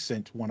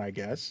recent one, I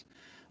guess.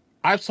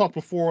 I've talked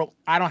before.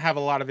 I don't have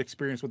a lot of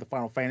experience with the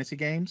Final Fantasy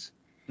games.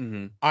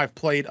 Mm-hmm. I've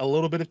played a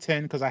little bit of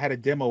 10 because I had a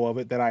demo of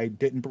it that I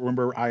didn't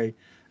remember I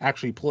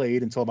actually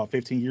played until about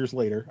 15 years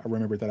later. I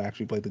remembered that I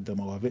actually played the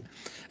demo of it.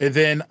 And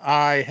then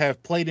I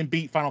have played and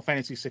beat Final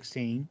Fantasy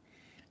 16,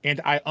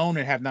 and I own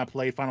and have not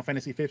played Final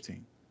Fantasy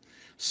 15.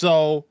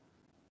 So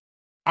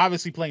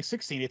obviously playing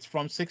 16, it's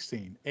from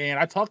 16. And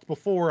I talked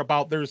before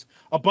about there's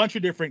a bunch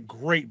of different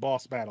great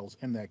boss battles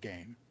in that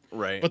game.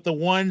 Right. But the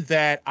one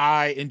that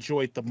I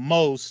enjoyed the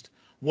most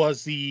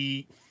was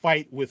the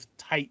fight with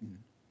Titan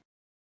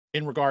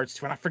in regards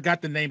to, and I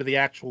forgot the name of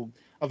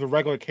the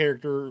regular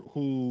character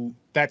who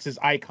that's his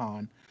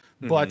icon.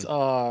 But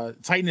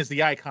Titan is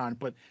the icon,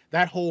 but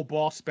that whole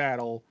boss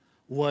battle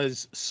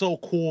was so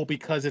cool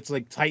because it's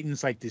like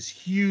Titan's like this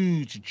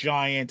huge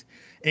giant,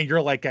 and you're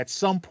like at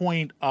some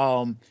point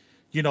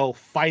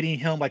fighting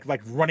him,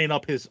 like running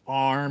up his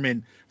arm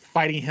and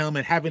fighting him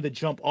and having to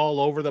jump all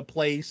over the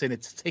place, and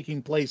it's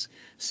taking place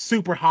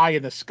super high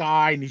in the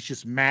sky, and he's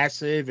just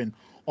massive and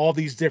all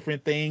these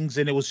different things,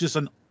 and it was just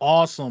an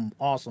awesome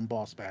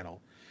boss battle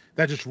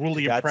that just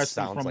really that impressed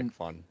me sounds like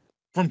fun.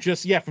 from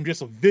just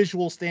a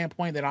visual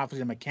standpoint, then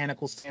obviously a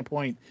mechanical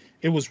standpoint.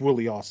 It was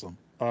really awesome.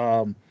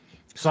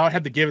 So I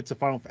had to give it to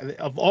Final.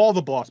 Of all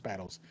the boss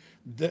battles,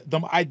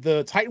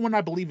 the Titan one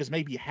I believe is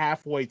maybe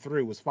halfway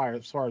through as far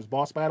as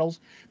boss battles.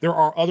 There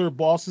are other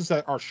bosses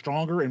that are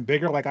stronger and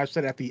bigger. Like I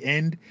said at the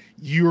end,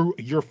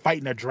 you're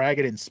fighting a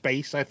dragon in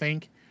space, I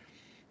think,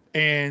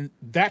 and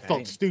that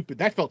felt stupid.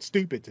 That felt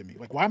stupid to me.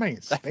 Like, why am I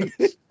in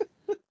space?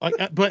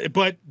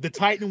 But the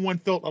Titan one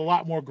felt a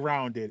lot more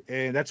grounded,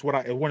 and that's one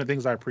of the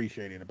things I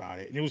appreciated about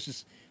it. And it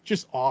was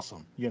just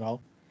awesome,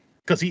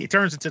 because he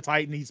turns into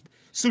Titan. He's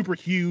super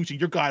huge, and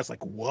your guy's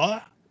like,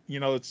 what?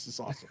 It's just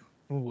awesome.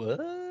 What?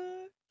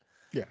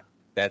 Yeah,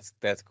 that's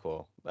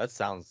cool. That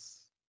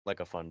sounds like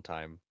a fun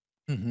time.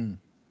 Mm-hmm.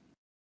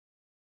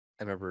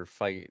 I remember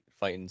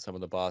fighting some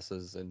of the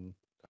bosses in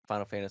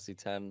Final Fantasy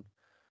X.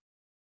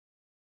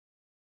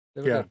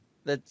 Yeah,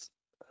 that's.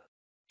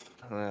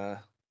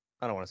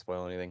 I don't want to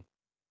spoil anything.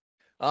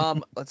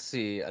 Let's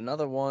see.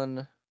 Another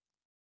one.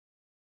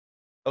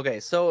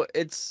 Okay, so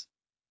it's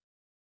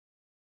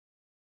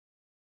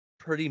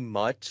pretty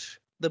much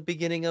the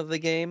beginning of the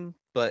game,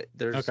 but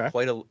there's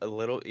quite a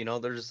little,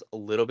 there's a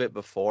little bit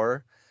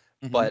before.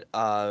 Mm-hmm. But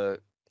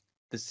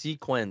the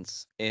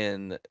sequence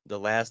in The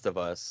Last of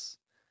Us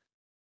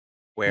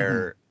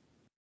where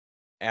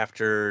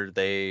after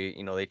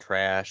they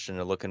crash and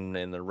they're looking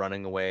and they're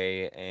running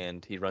away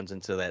and he runs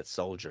into that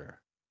soldier.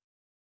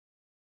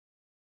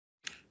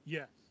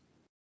 Yeah.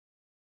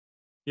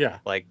 Yeah.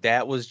 Like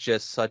that was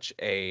just such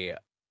a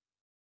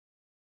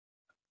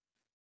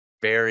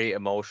very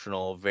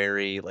emotional,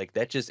 very like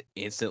that just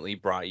instantly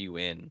brought you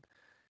in.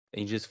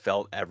 And you just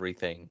felt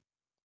everything.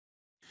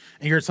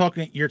 And you're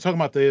talking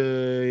about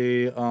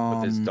the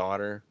with his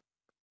daughter.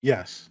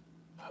 Yes.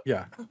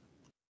 Yeah.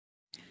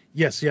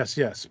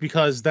 Yes.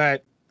 Because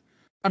that,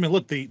 I mean,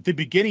 look, the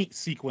beginning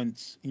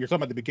sequence, you're talking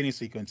about the beginning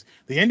sequence,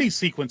 the ending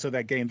sequence of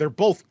that game, they're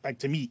both, like,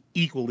 to me,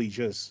 equally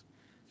just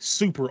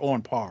super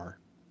on par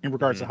in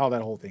regards to how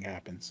that whole thing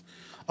happens.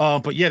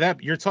 But yeah,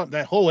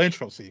 that whole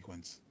intro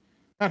sequence,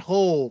 that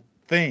whole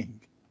thing,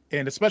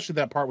 and especially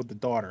that part with the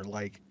daughter,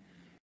 like,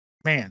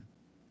 man,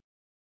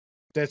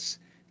 that's,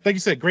 like you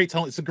said, great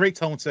tone. It's a great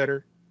tone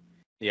setter.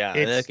 Yeah,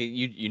 and like,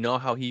 you know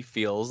how he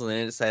feels, and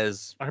then it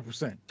says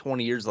 100%.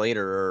 20 years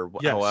later, or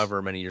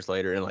however many years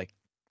later, and like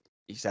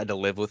he's had to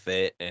live with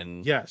it,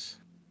 and yes,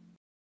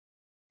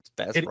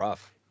 that's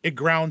rough. It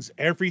grounds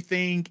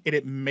everything, and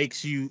it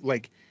makes you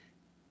like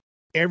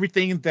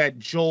everything that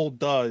Joel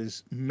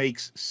does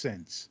makes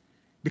sense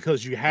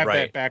because you have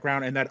that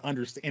background and that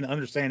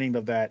understanding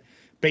of that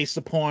based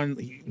upon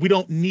we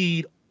don't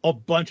need a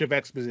bunch of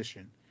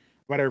exposition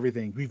about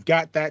everything. We've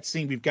got that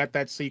scene, we've got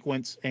that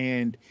sequence,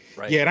 and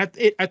and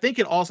I think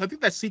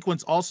that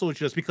sequence also is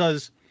just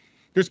because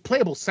there's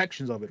playable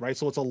sections of it, right?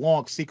 So it's a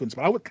long sequence,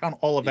 but I would count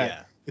all of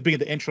that as being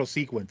the intro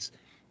sequence.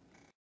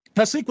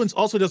 That sequence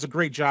also does a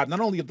great job, not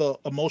only of the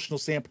emotional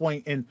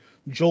standpoint and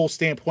Joel's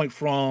standpoint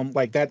from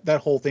like that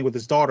whole thing with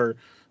his daughter,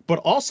 but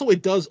also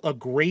it does a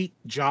great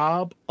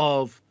job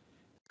of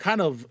kind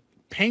of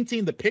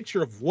painting the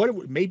picture of what it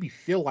would maybe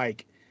feel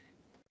like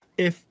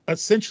if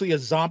essentially a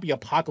zombie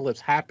apocalypse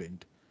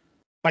happened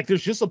Like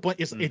there's just a bunch.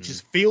 It Mhm.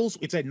 just feels.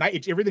 It's at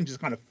night. Everything just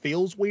kind of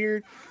feels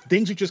weird.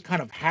 Things are just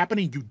kind of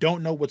happening. You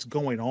don't know what's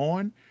going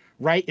on,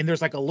 right? And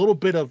there's like a little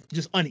bit of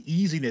just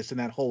uneasiness in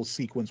that whole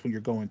sequence when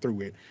you're going through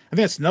it. I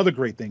think that's another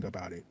great thing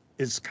about it.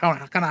 Is kind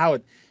of how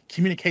it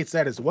communicates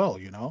that as well.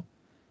 You know.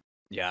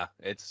 Yeah,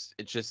 it's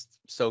just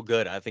so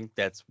good. I think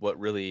that's what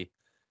really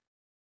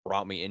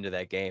brought me into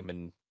that game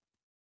and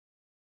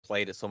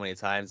played it so many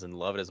times and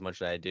love it as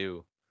much as I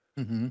do.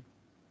 Mm-hmm.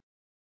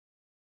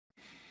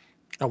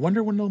 I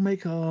wonder when they'll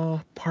make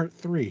part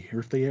 3, or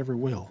if they ever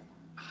will.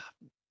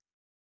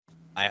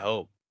 I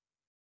hope.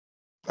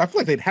 I feel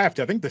like they'd have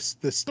to. I think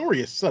the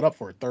story is set up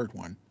for a third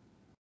one.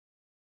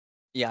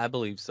 Yeah, I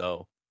believe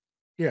so.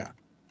 Yeah.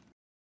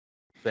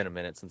 It's been a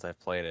minute since I've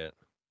played it.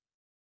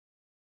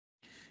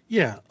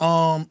 Yeah.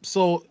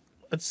 So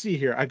let's see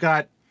here. I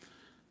got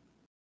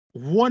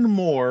one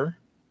more,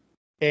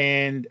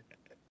 and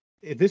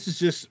this is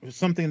just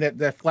something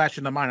that flashed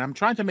into mind. I'm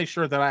trying to make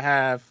sure that I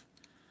have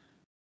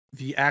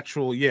the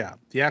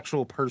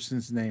actual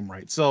person's name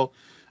right. So,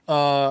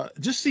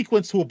 just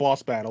sequence to a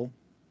boss battle.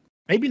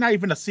 Maybe not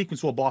even a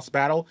sequence to a boss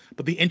battle,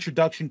 but the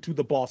introduction to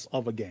the boss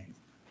of a game.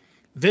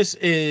 This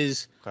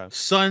is Okay.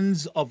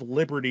 Sons of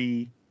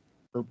Liberty,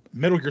 or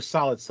Metal Gear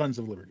Solid Sons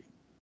of Liberty.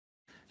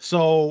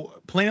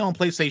 So playing on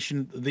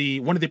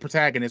PlayStation, one of the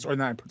protagonists, or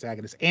not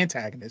protagonists,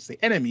 antagonists,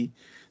 the enemy,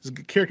 is a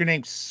character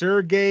named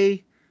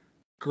Sergei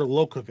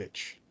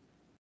Gerlokovich.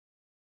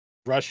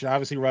 Russian,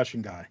 obviously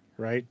Russian guy,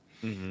 right?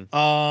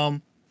 Mm-hmm.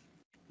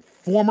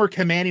 Former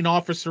commanding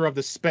officer of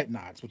the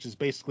Spetsnaz, which is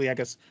basically, I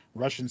guess,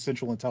 Russian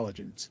Central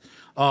Intelligence.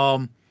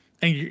 And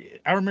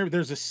I remember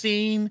there's a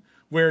scene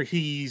where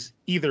he's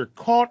either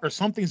caught or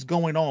something's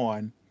going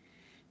on,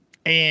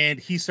 and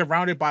he's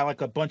surrounded by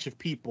like a bunch of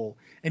people,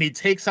 and he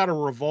takes out a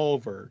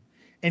revolver,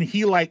 and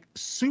he like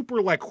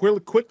super like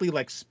quickly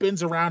like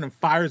spins around and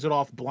fires it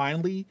off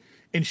blindly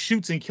and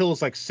shoots and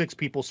kills like 6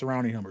 people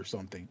surrounding him or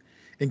something,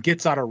 and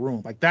gets out of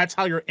room. Like that's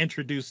how you're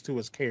introduced to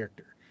his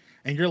character,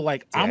 and you're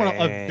like, I'm gonna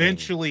Dang.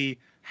 eventually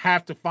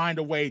have to find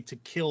a way to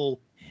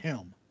kill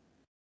him.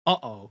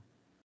 Uh-oh.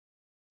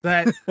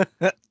 That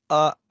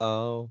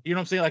Uh-oh. You know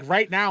what I'm saying? Like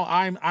right now,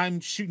 I'm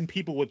shooting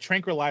people with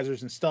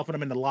tranquilizers and stuffing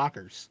them in the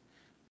lockers.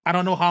 I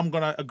don't know how I'm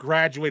gonna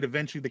graduate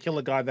eventually to kill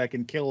a guy that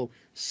can kill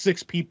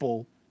 6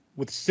 people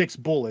with 6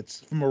 bullets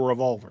from a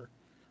revolver.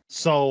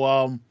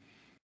 So,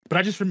 but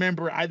I just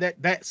remember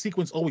that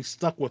sequence always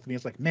stuck with me.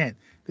 It's like, man,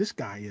 this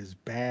guy is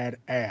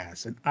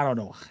badass, and I don't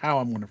know how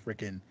I'm gonna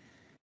freaking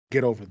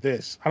get over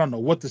this. I don't know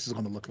what this is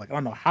gonna look like. I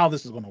don't know how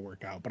this is gonna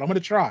work out, but I'm gonna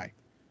try.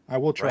 I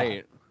will try.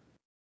 Right.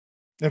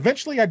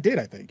 Eventually, I did.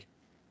 I think.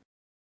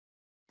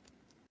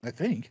 I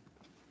think.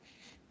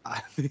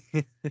 I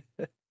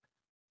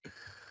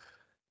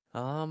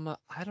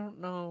don't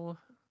know.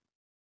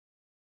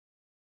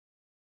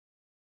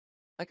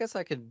 I guess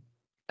I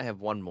have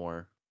one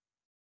more.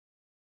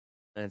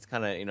 And it's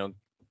kind of,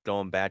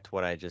 going back to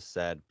what I just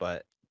said,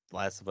 but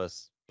Last of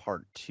Us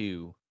Part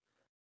 2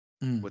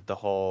 Mm. with the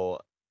whole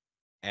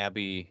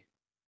Abby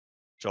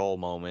Joel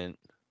moment,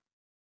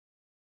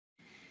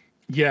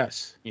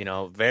 Yes.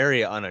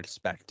 very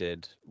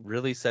unexpected,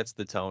 really sets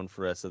the tone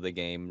for us of the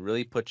game,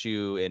 really puts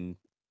you in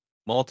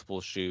multiple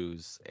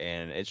shoes,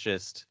 and it's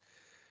just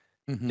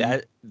Mm-hmm.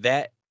 that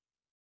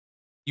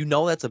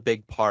that's a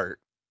big part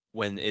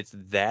when it's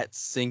that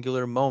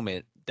singular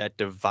moment that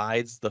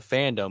divides the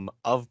fandom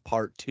of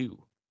Part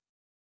 2.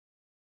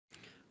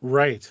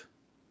 Right.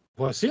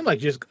 Well, it seemed like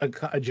just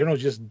a general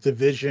just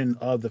division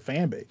of the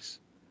fan base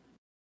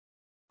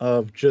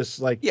of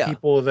just like Yeah.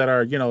 people that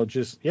are,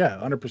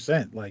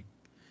 100%. Like,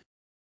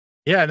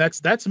 yeah,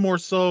 that's more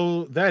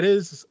so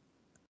that's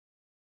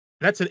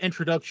an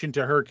introduction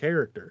to her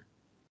character,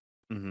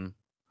 Mm-hmm.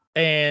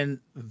 and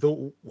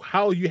the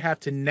how you have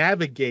to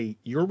navigate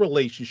your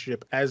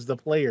relationship as the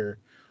player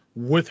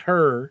with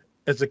her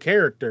as a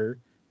character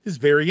is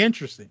very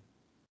interesting.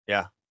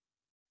 Yeah.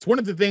 It's one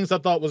of the things I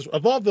thought was,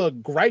 of all the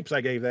gripes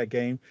I gave that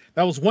game,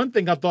 that was one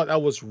thing I thought that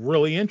was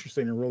really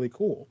interesting and really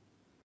cool.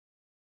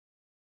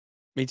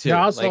 Me too. Now,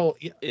 Like also,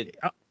 it.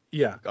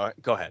 yeah.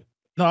 Go ahead.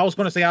 No, I was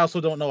going to say I also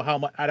don't know how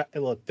much.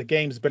 Look, the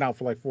game's been out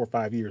for like 4 or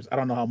 5 years. I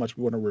don't know how much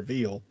we want to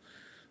reveal,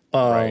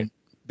 Right.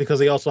 because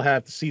they also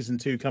have the season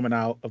 2 coming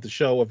out of the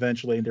show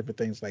eventually and different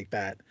things like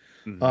that.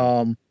 Mm-hmm.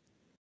 Um,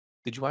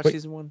 Did you watch but,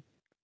 season 1?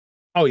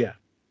 oh yeah,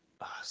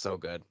 So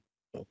good.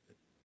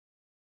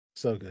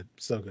 so good,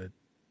 so good.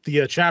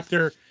 The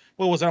chapter.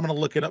 What was it? I'm going to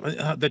look it up.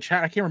 The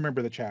chat. I can't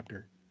remember the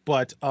chapter,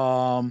 but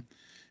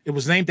it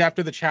was named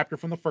after the chapter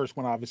from the first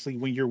one. Obviously,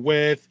 when you're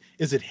with,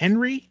 is it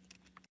Henry?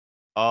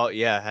 Oh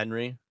yeah,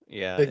 Henry.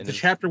 Yeah, The, and the his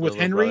chapter with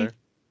little Henry. brother.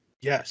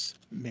 Yes,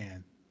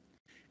 man.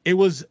 It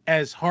was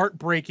as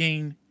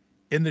heartbreaking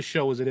in the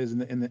show as it is in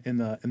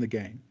the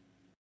game.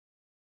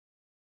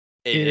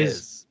 It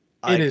is.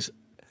 It is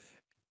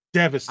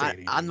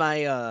devastating. On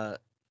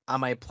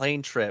my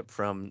plane trip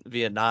from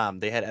Vietnam,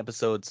 they had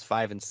episodes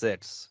 5 and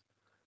 6.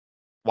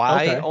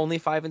 Why Okay. only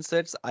 5 and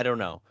 6? I don't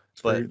know,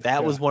 Very, but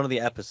that yeah. was one of the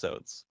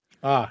episodes.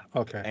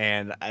 Okay.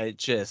 And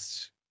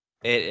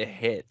it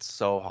hit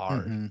so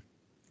hard. Mm-hmm.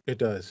 It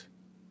does.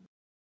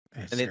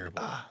 It's And it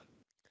terrible.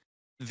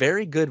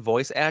 very good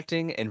voice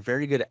acting and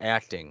very good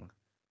acting.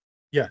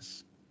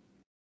 Yes.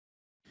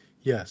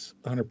 Yes.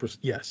 100%.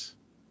 Yes.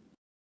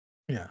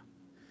 Yeah.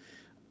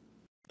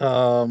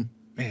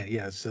 Man,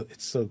 yeah, it's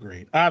so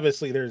great.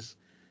 Obviously, there's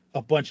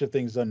a bunch of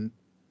things done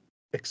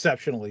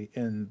exceptionally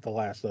in The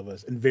Last of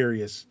Us in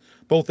various,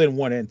 both in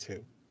one and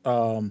two.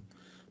 Um,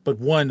 but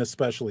one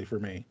especially for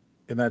me,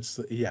 and that's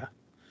yeah.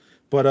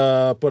 But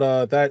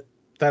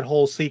that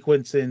whole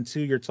sequence in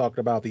two, you're talking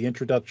about the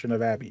introduction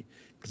of Abby,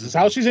 because this is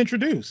how she's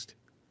introduced.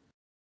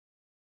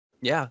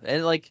 Yeah,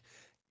 and like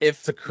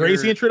It's if a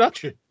crazy you're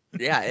introduction.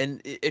 yeah,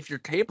 and if you're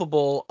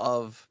capable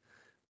of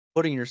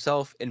putting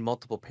yourself in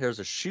multiple pairs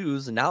of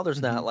shoes, and now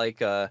there's not Mhm.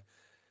 like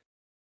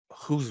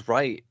who's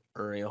right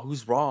or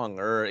who's wrong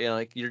or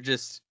like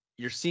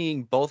you're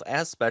seeing both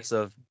aspects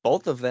of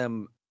both of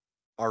them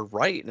are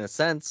right in a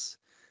sense,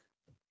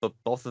 but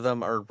both of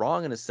them are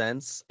wrong in a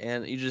sense,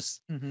 and you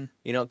just Mhm.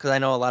 because I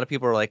know a lot of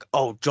people are like,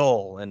 oh,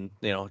 Joel, and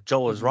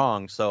Joel is Mhm.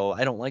 wrong, so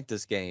I don't like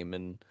this game,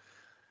 and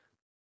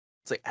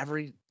it's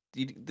like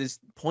this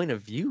point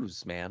of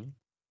views, man.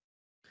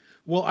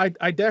 Well,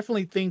 I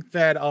definitely think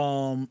that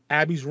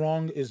Abby's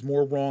wrong is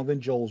more wrong than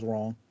Joel's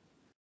wrong.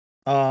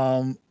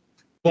 Um,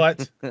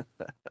 but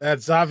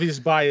that's obvious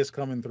bias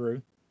coming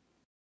through.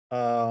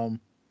 Um,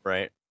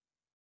 Right.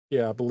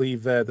 yeah, I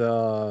believe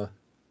that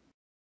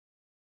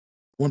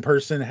one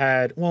person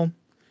had, well,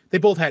 they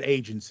both had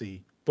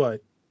agency,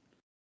 but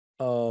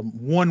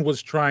one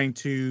was trying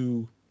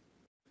to,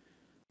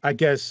 I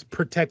guess,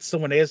 protect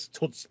someone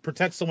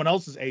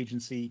else's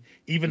agency,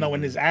 even though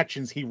in his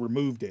actions he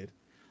removed it.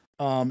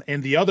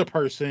 And the other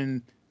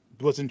person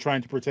wasn't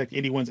trying to protect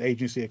anyone's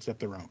agency except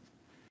their own.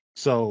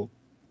 So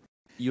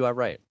You are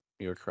right.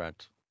 You're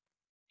correct.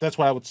 that's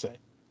what I would say.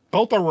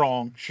 Both are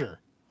wrong, sure.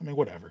 I mean,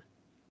 whatever.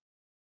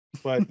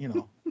 But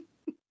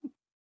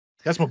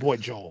that's my boy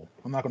Joel.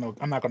 I'm not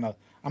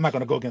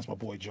gonna go against my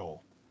boy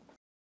Joel.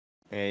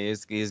 Yeah,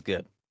 he's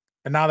good.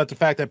 And now that the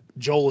fact that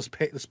Joel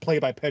is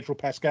played by Pedro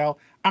Pascal,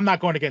 I'm not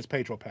going against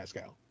Pedro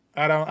Pascal.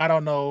 I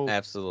don't know.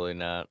 Absolutely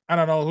not. I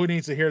don't know who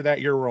needs to hear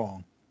that. You're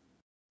wrong.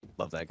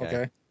 Love that guy.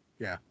 Okay.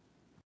 Yeah.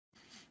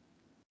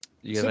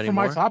 You That's have it any for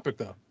my more? topic,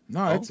 though.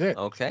 No, Oh, that's it.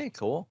 okay,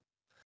 cool.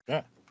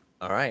 Yeah.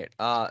 All right.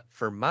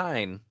 For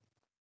mine,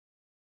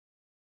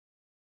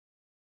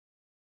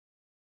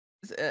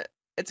 it's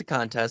it's a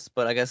contest,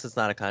 but I guess it's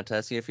not a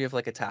contest. If you have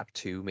like a top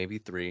two, maybe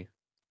three.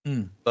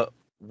 Mm. But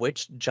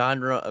which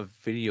genre of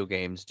video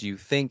games do you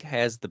think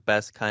has the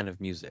best kind of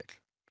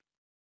music?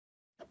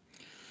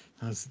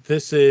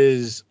 This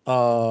is,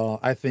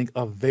 I think,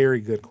 a very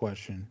good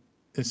question.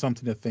 It's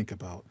something to think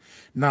about.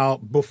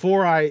 Now, if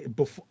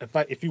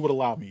you would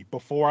allow me,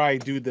 before I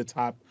do the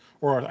top,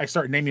 or I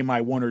start naming my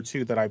one or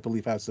two that I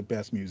believe has the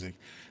best music,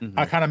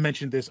 I Hmm. kind of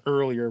mentioned this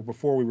earlier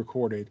before we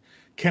recorded.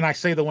 Can I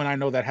say the one I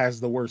know that has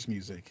the worst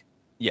music?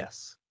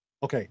 Yes.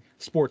 Okay,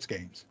 sports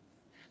games.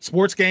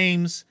 Sports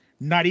games,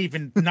 not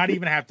even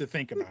have to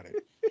think about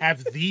it.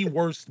 Have the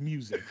worst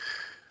music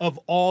of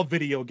all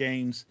video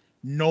games,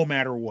 no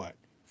matter what.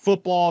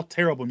 Football,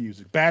 terrible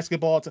music.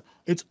 Basketball,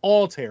 it's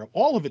all terrible.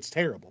 All of it's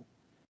terrible.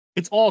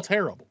 It's all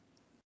terrible.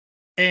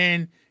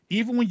 And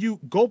even when you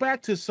go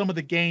back to some of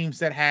the games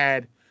that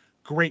had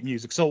great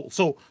music, so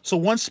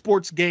one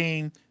sports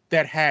game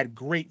that had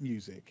great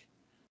music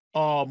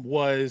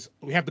was,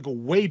 we have to go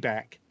way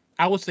back.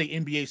 I would say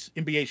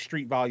NBA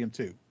Street Volume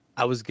 2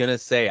 I was gonna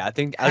say,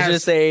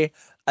 has,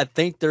 I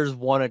think there's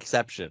one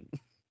exception.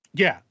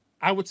 yeah,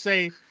 I would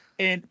say.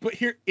 And but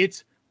here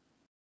it's,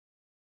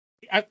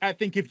 I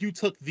think if you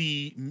took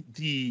the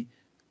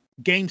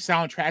game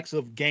soundtracks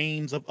of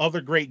games of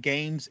other great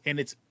games, and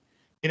it's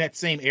in that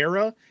same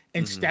era,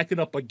 and Hmm. stacked it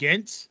up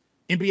against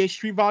NBA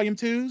Street Volume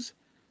 2s,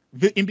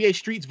 the NBA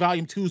Streets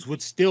Volume 2s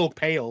would still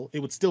pale. It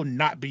would still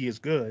not be as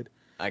good.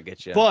 I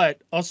get you.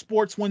 But a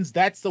sports ones,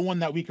 that's the one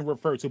that we can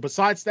refer to.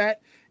 Besides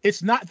that,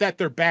 it's not that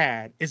they're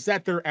bad, it's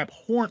that they're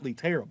abhorrently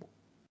terrible.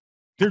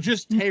 They're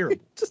just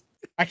terrible. Just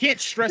I can't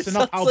stress it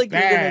enough sounds how like you're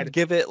gonna bad.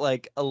 give it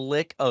like a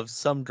lick of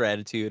some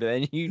gratitude,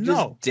 and you just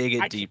No, dig it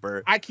I can't.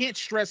 deeper. I can't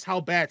stress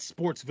how bad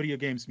sports video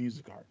games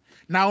music are.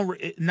 Now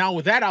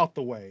with that out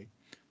the way,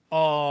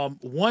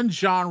 one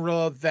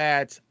genre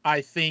that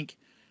I think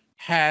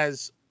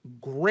has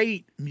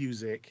great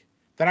music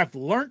that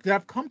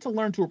I've come to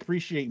learn to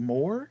appreciate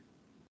more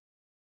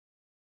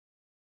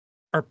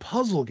are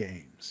puzzle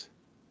games.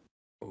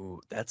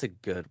 Ooh, that's a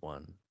good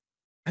one.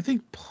 I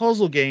think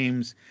puzzle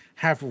games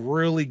have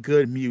really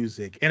good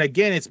music. And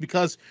again, it's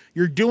because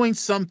you're doing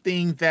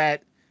something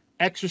that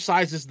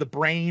exercises the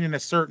brain in a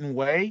certain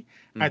way.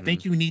 I Hmm.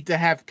 think you need to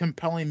have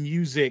compelling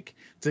music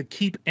to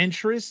keep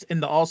interest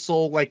and to also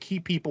like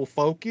keep people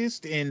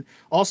focused, and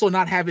also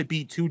not have it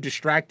be too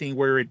distracting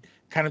where it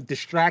kind of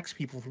distracts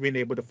people from being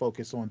able to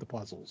focus on the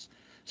puzzles.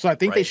 So I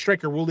think they Right.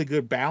 strike a really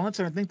good balance,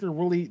 and I think they're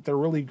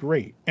really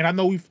great. And I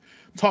know we've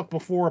talked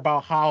before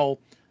about how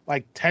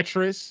like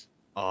Tetris,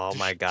 Oh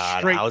my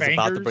God, I straight was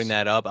about to bring bangers.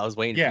 that up. I was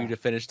waiting for you Yeah, to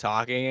finish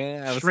talking.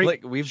 And I was straight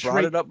like, we've brought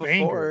straight it up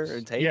before. bangers.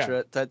 And Yeah.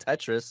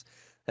 Tetris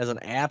has an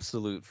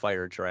absolute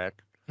fire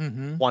track.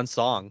 Mm-hmm. one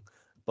song,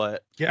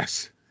 but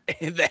Yes.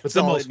 But that's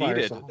the all most it fire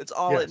needed. song. It's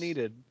all it Yes.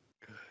 needed.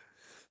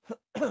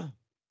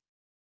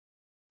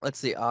 Let's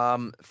see.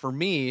 For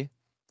me,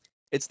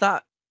 it's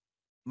not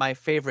my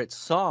favorite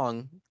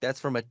song. That's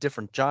from a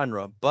different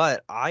genre,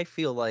 but I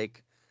feel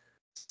like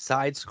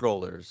side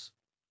scrollers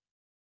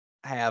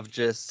have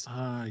just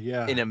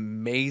Yeah. an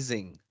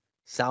amazing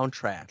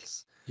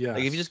soundtracks.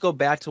 Like if you just Yes. go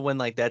back to when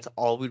like that's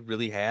all we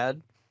really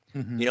had,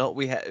 Mm-hmm.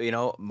 we had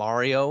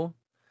Mario,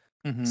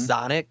 Mm-hmm.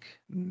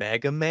 Sonic,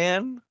 Mega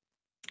Man,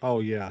 Oh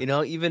yeah.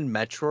 even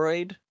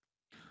Metroid.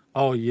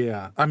 Oh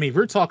yeah. I mean,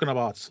 we're talking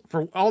about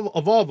for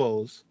all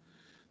those.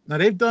 Now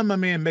they've done my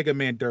man Mega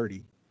Man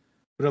dirty,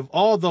 but of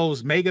all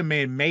those, Mega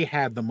Man may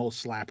have the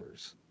most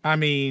slappers. I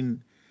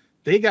mean,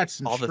 they got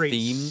some All the straight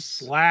themes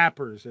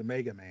slappers in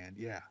Mega Man.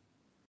 Yeah.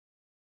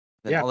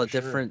 and Yeah, all the for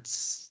sure.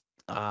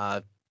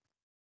 uh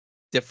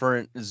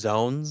different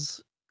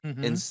zones in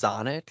Mm-hmm.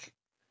 Sonic.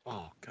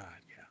 Oh God,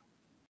 yeah.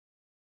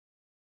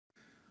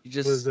 You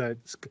What is just that?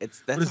 it's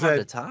What that's is hard that?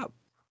 to top.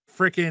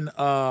 Freaking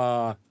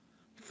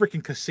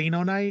freaking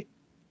Casino Night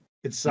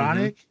in Mm-hmm.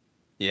 Sonic.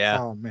 Yeah.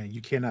 Oh man,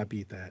 you cannot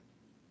beat that.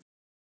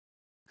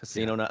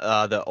 Yeah.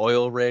 The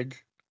oil rig.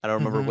 I don't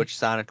remember Mm-hmm. which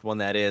Sonic one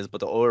that is, but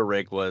the oil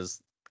rig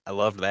was I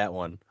loved that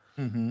one.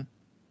 Mm-hmm.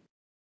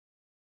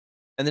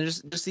 And then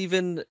just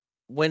even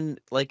when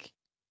like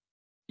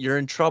you're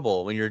in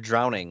trouble, when you're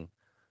drowning,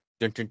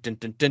 dun, dun, dun,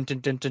 dun, dun, dun,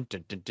 dun, dun,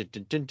 dun, dun, dun,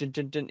 dun, dun, dun,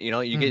 dun, dun,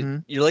 Mm-hmm.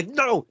 you're like,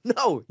 no,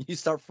 no, you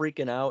start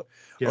freaking out.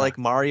 Or Yeah. like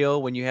Mario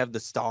when you have the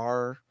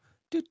star.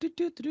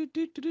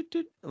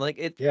 Like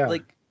it Yeah.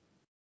 like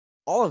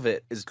all of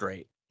it is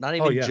great. Not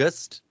Oh even yeah.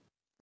 just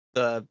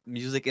the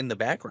music in the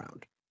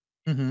background.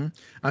 Mm-hmm.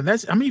 And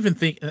that's I'm even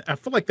thinking. I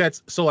feel like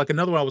that's so. Like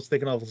another one I was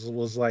thinking of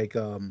was like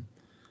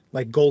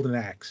Golden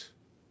Axe,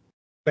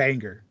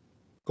 banger.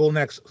 Golden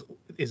Axe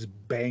is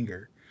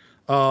banger.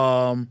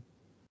 Um,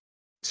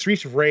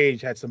 Streets of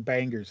Rage had some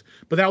bangers,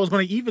 but I was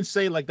going to even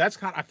say like that's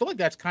kind. I feel like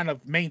that's kind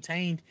of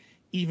maintained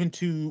even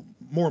to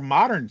more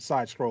modern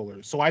side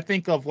scrollers. So I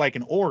think of like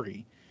an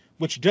Ori,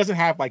 which doesn't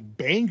have like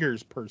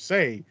bangers per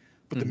se,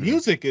 but the Hmm.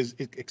 music is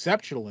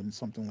exceptional in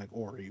something like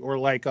Ori, or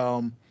like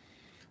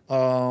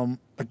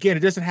again,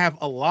 it doesn't have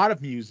a lot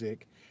of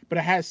music, but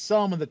it has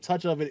some, and the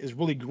touch of it is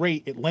really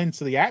great. It lends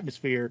to the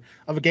atmosphere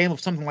of a game of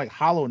something like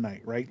Hollow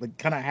Knight, right? Like,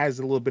 kind of has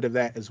a little bit of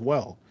that as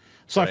well.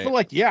 So I feel Right.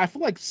 like, yeah, I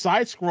feel like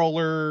side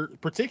scroller,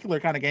 particular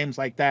kind of games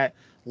like that,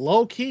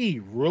 low key,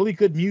 really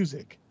good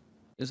music.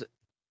 Is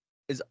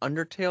is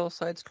Undertale a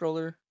side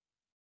scroller?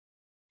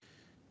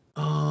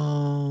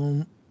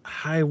 Um,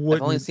 I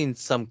I've only wouldn't. seen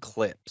some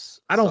clips,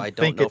 I so don't I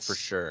don't think know for it's.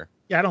 sure.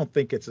 Yeah, I don't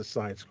think it's a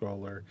side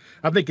scroller.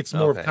 I think it's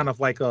more of Okay. kind of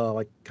like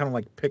kind of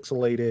like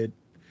pixelated.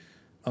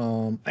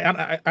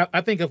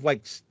 I think of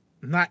like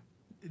not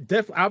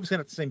definitely obviously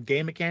not the same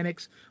game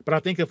mechanics, but I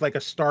think of like a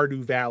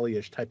Stardew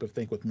Valley-ish type of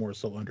thing with more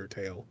so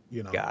Undertale.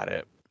 Got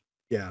it.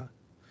 Yeah.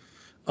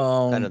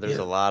 I know there's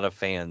Yeah. a lot of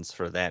fans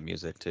for that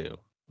music too.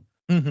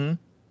 Mm-hmm.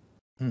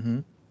 Mm-hmm.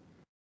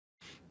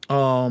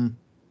 Um,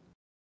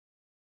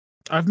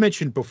 I've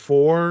mentioned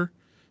before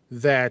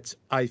that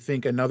I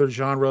think another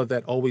genre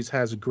that always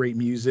has great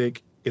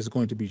music is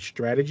going to be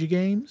strategy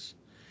games.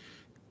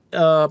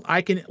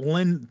 I can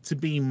lend to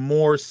be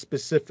more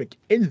specific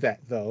in that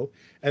though,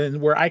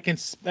 and where I can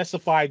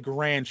specify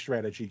grand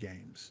strategy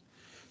games.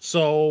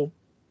 So,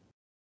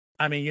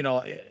 I mean,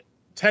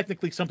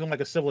 technically something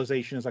like a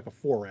Civilization is like a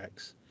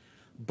 4X,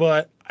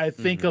 but I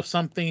think Hmm. of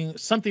something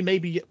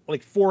maybe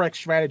like 4X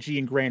strategy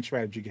and grand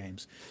strategy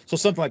games. So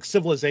something like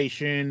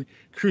Civilization,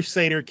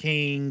 Crusader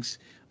Kings,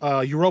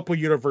 Europa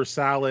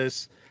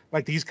Universalis,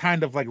 like these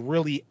kind of like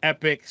really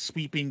epic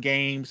sweeping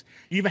games.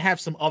 You even have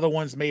some other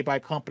ones made by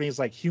companies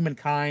like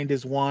Humankind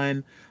is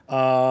one.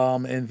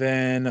 And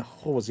then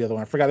what was the other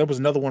one? I forgot. There was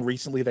another one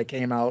recently that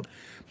came out.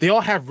 They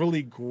all have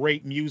really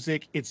great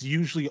music. It's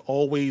usually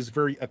always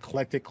very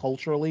eclectic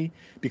culturally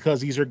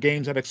because these are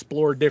games that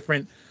explore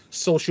different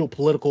social,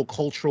 political,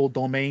 cultural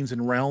domains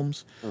and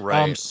realms.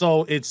 Right.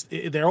 So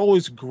they're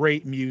always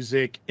great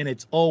music, and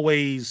it's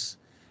always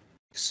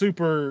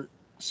super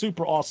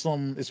super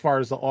awesome as far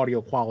as the audio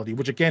quality,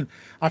 which again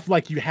I feel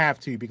like you have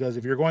to, because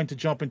if you're going to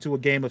jump into a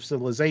game of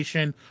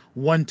Civilization,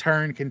 one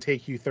turn can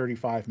take you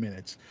 35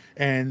 minutes,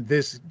 and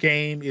this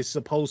game is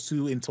supposed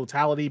to in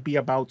totality be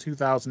about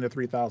 2,000 to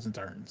 3,000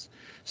 turns.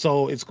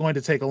 So it's going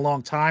to take a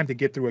long time to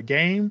get through a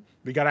game.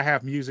 We got to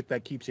have music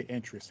that keeps you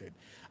interested.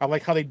 I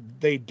like how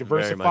they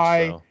Very much diversify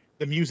so.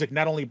 the music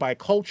not only by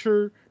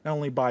culture, not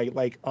only by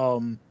like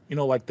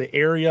like the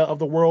area of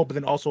the world, but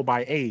then also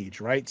by age,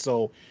 right?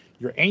 So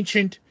your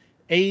ancient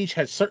age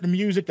has certain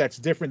music that's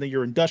different than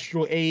your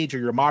industrial age or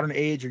your modern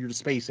age or your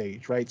space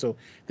age, right? So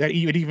that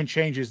even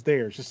changes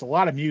there. It's just a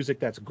lot of music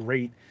that's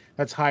great,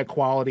 that's high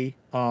quality.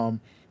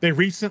 They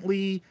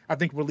recently, I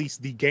think,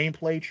 released the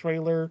gameplay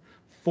trailer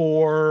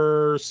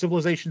for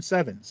Civilization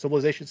 7.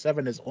 Civilization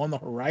 7 is on the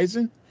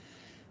horizon.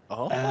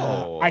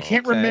 Oh, I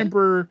can't okay.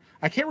 remember.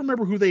 I can't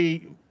remember who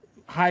they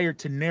hired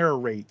to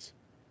narrate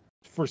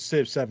for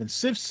Civ 7.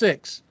 Civ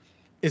 6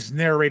 is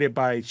narrated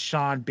by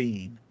Sean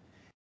Bean,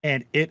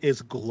 and it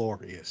is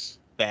glorious.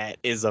 That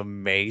is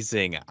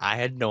amazing. I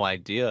had no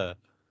idea.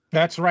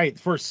 That's right.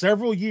 For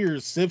several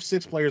years, Civ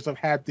 6 players have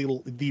had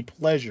the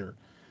pleasure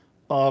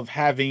of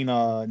having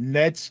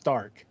Ned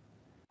Stark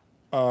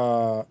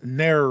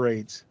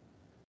narrate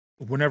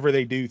whenever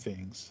they do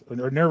things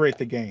or narrate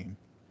the game.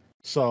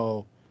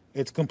 So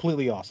it's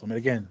completely awesome. And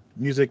again,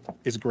 music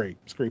is great.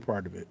 It's a great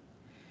part of it.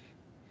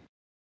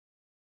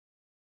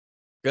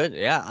 Good.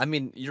 Yeah. I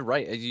mean, you're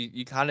right.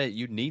 You kind of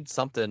you need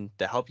something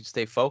to help you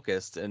stay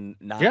focused and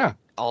not Yeah,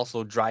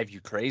 also drive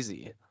you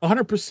crazy.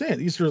 100%.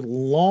 These are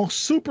long,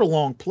 super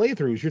long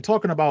playthroughs. You're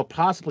talking about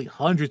possibly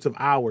hundreds of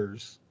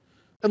hours,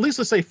 at least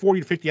let's say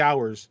 40 to 50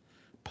 hours,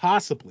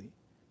 possibly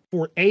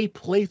for a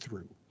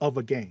playthrough of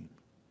a game.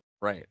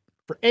 Right.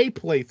 For a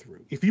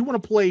playthrough. If you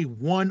want to play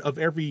one of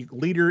every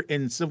leader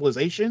in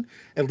Civilization,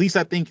 at least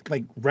I think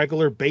like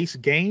regular base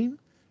game,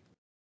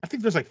 I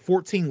think there's like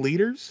 14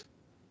 leaders.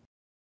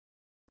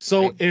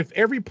 So Right. if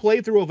every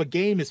playthrough of a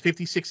game is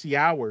 50, 60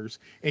 hours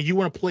and you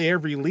want to play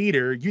every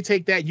leader, you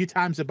take that, you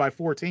times it by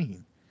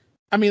 14.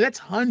 I mean, that's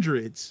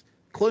hundreds,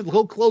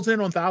 closing in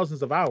on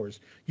thousands of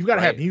hours. You've got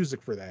to have Right.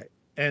 music for that.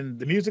 And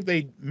the music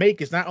they make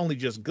is not only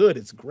just good,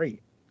 it's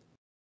great.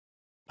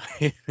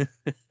 It's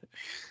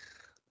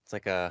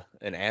like an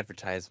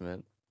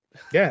advertisement.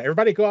 Yeah,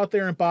 everybody go out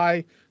there and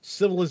buy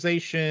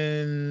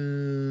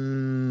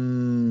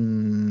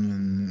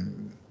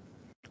Civilization.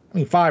 I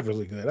mean, 5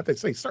 really good. I think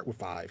say start with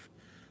 5.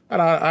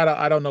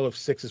 I don't know if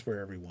 6 is for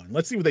everyone.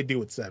 Let's see what they do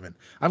with 7.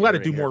 I've You got to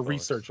heard it do here, more folks.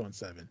 research on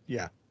 7.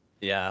 Yeah.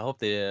 Yeah, I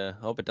hope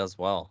it does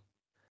well.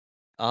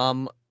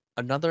 Um,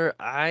 another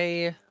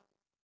I'm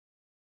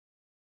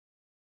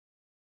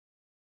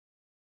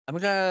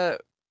gonna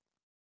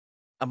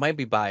I might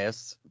be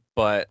biased,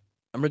 but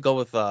I'm gonna go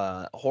with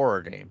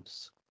horror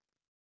games.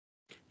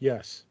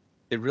 Yes.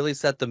 They really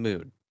set the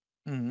mood.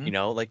 Mm-hmm. You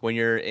know, like when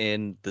you're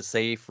in the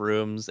safe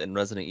rooms in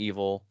Resident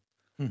Evil,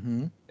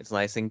 Mm-hmm. it's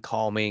nice and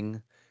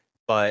calming.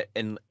 But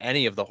in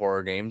any of the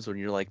horror games, when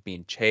you're like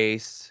being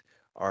chased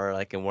or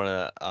like in one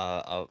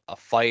of a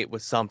fight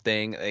with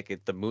something, like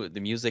the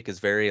music is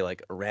very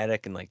like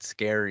erratic and like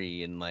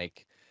scary and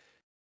like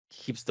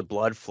keeps the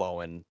blood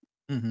flowing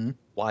Mm-hmm.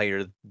 while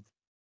you're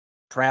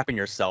trapping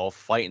yourself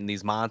fighting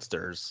these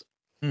monsters.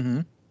 Mm-hmm.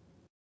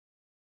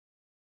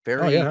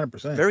 Oh yeah, Very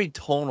 100%. very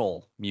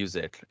tonal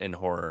music in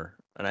horror,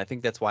 and I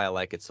think that's why I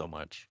like it so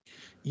much.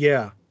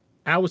 Yeah.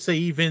 I would say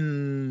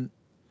even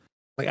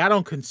like I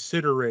don't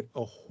consider it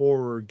a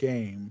horror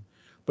game,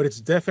 but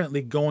it's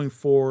definitely going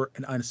for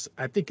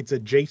I think it's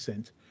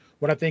adjacent.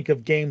 When I think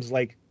of games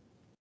like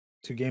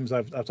 2 games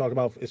I've talked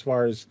about as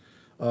far as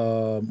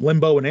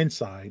Limbo and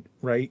Inside,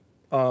 right?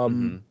 Um,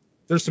 Hmm.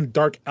 there's some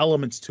dark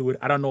elements to it.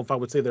 I don't know if I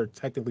would say they're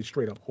technically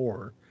straight up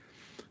horror,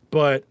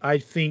 but I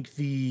think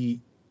the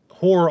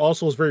horror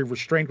also is very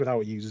restrained with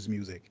how it uses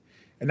music,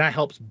 and that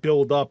helps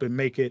build up and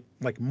make it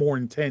like more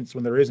intense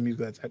when there is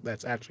music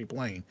that's actually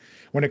playing.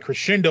 When it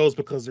crescendos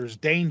because there's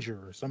danger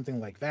or something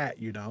like that,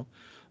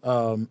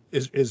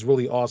 is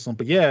really awesome.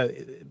 But yeah,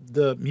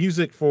 the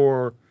music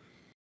for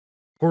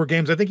horror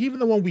games, I think even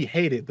the one we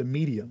hated, The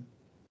Medium,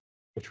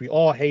 which we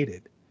all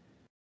hated,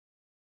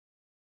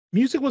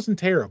 music wasn't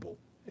terrible.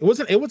 It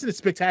wasn't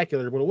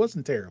spectacular, but it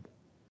wasn't terrible.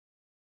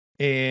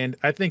 And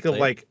I think of Really?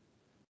 like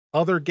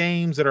other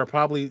games that are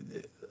probably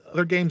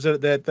other games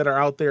that are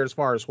out there as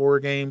far as horror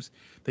games,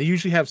 they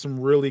usually have some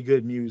really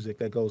good music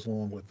that goes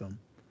along with them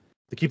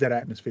to keep that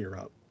atmosphere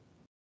up.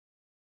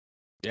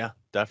 Yeah,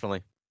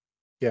 definitely.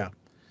 Yeah.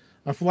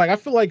 I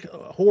feel like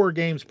horror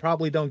games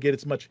probably don't get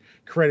as much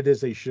credit as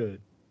they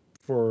should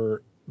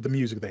for the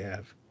music they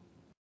have.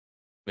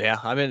 Yeah,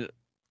 I mean, it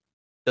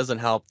doesn't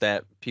help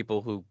that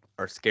people who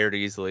are scared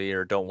easily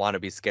or don't want to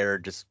be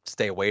scared just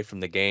stay away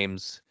from the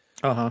games.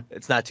 Uh-huh.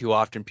 It's not too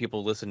often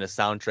people listen to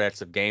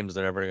soundtracks of games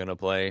they're never gonna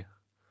play.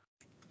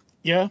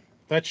 Yeah,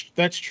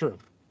 that's true.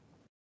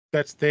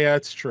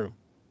 That's true.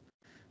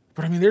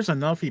 But I mean, there's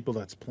enough people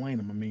that's playing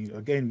them. I mean,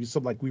 again, you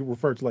said like we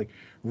referred to like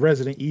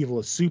Resident Evil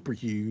is super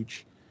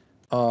huge.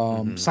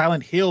 Hmm.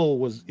 Silent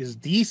Hill is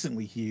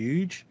decently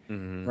huge,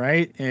 Hmm.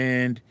 right?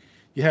 And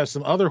you have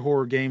some other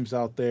horror games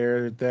out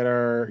there that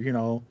are,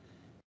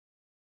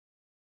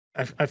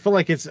 I feel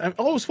like I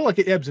always feel like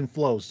it ebbs and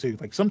flows too.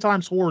 Like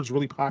sometimes horror is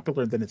really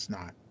popular, and then it's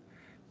not.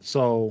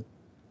 So,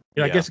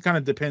 I Yeah, guess it kind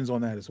of depends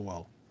on that as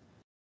well.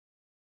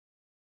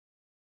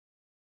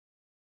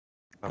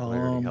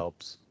 popularity Um,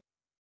 helps.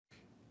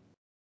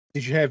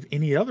 did you have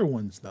any other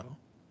ones though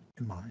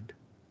in mind?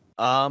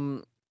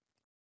 Um,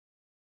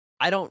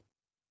 I don't,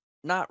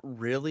 not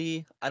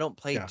really. I don't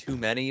play Yeah. too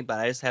many, but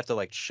I just have to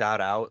like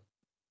shout out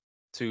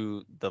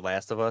to The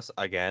Last of Us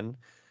again.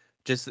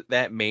 Just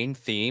that main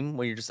theme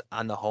when you're just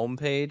on the home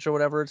page or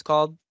whatever it's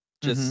called,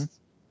 Mm-hmm. just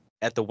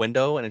at the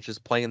window and it's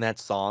just playing that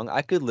song.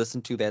 I could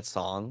listen to that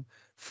song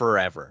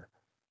forever.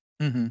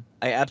 Mm-hmm.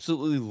 I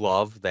absolutely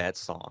love that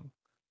song.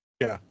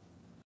 Yeah.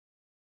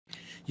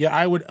 Yeah,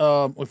 I would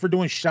if we're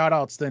doing shout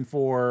outs then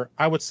for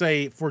I would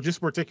say for just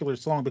a particular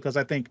song because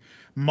I think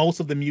most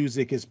of the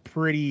music is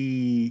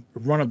pretty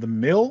run of the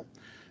mill.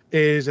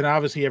 is, and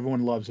obviously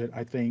everyone loves it,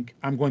 I think,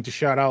 I'm going to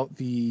shout out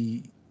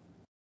the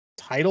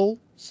title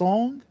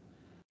song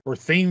or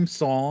theme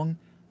song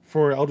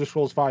for Elder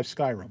Scrolls V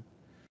Skyrim,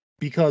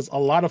 because a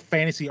lot of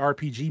fantasy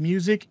RPG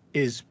music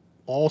is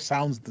all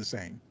sounds the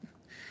same.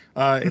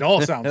 It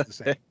all sounds the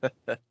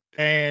same.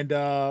 And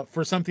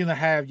for something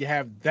to you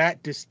have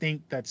that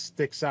distinct that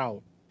sticks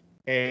out,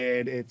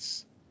 and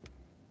it's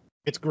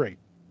great.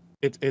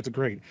 It's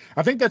great.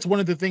 I think that's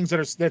one of the things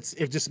that's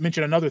if just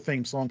mention another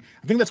theme song.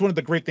 I think that's one of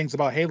the great things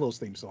about Halo's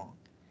theme song.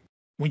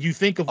 When you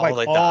think of like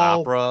the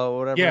opera or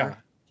whatever. Yeah,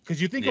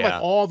 because you think of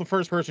like all the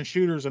first person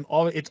shooters and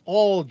all it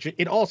all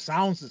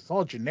sounds, it's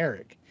all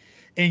generic,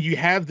 and you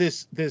have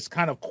this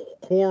kind of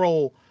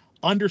choral,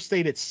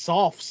 understated,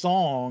 soft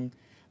song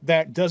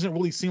that doesn't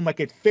really seem like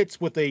it fits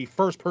with a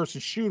first person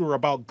shooter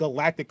about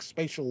galactic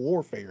spatial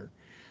warfare.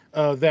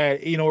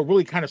 That it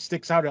really kind of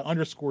sticks out and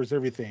underscores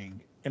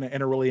everything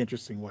in a really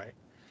interesting way.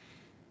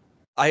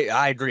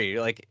 I agree.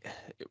 Like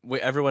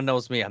everyone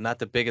knows me, I'm not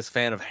the biggest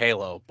fan of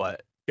Halo,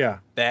 but yeah,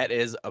 that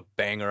is a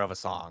banger of a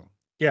song.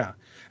 Yeah,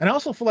 and I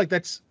also feel like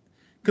that's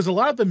because a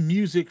lot of the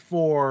music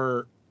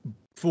for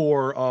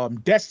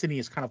Destiny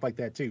is kind of like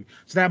that too.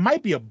 So that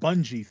might be a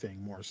Bungie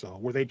thing more so,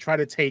 where they try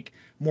to take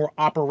more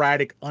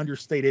operatic,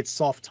 understated,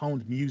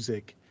 soft-toned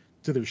music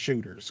to their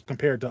shooters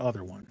compared to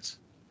other ones.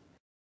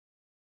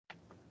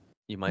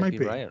 You might be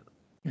right.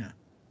 Yeah.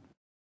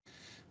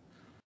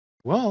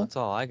 Well, that's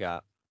all I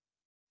got.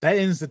 That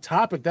ends the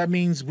topic. That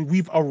means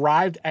we've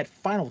arrived at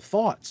final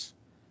thoughts.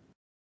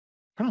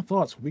 Final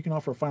thoughts. We can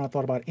offer a final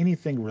thought about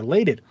anything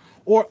related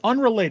or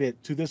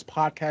unrelated to this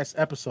podcast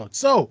episode.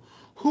 So,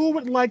 who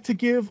would like to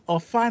give a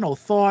final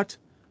thought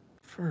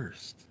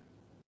first?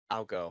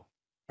 I'll go.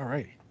 All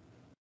right.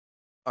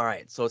 All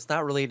right. So it's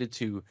not related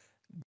to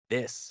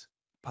this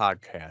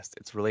podcast.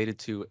 It's related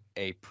to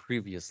a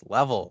previous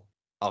level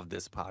of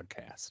this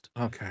podcast.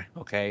 Okay.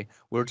 Okay.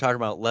 We were talking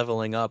about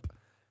leveling up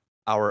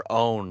our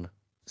own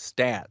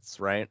stats,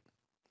 right?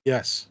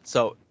 Yes.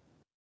 So,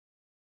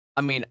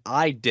 I mean,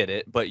 I did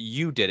it, but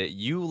you did it.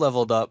 You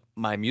leveled up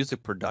my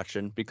music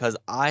production because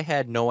I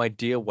had no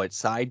idea what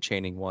side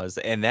chaining was,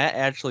 and that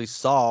actually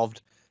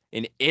solved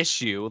an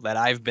issue that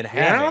I've been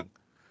having.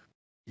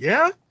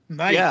 Yeah?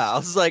 Nice. Yeah, I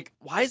was like,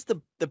 why is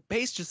the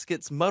bass just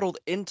gets muddled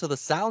into the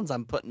sounds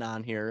I'm putting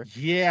on here?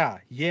 Yeah,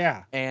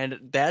 yeah. And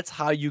that's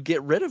how you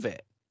get rid of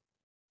it.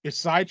 It's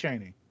side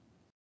chaining.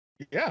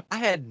 Yeah. I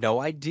had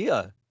no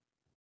idea.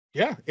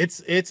 Yeah,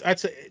 it's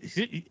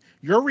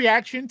your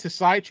reaction to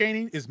side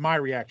chaining is my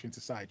reaction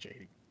to side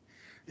chaining.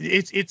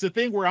 It's a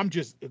thing where I'm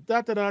just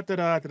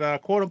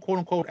quote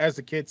unquote, as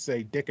the kids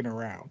say, dicking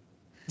around.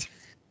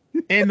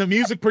 And the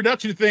music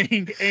production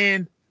thing,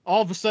 and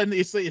all of a sudden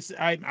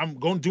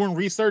I'm doing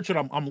research,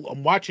 and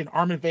I'm watching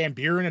Armin van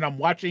Buuren, and I'm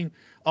watching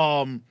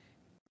do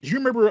you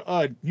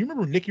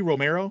remember Nicky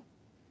Romero?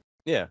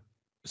 Yeah.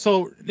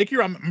 So Nicky,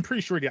 I'm pretty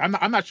sure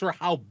I'm not sure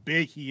how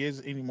big he is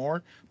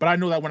anymore, but I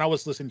know that when I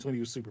was listening to him, he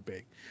was super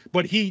big.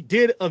 But he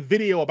did a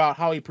video about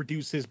how he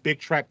produced his big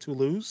track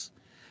Toulouse,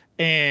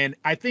 and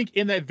I think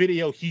in that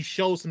video he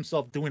shows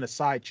himself doing a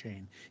side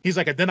chain. He's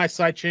like, and then I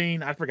side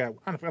chain. I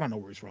don't know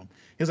where he's from.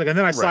 He's like, and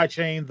then I side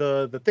chain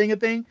the thing,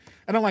 and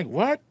I'm like,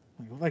 what?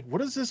 Like, what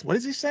is this? What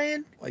is he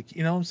saying? Like,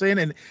 you know what I'm saying?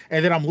 And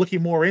then I'm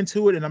looking more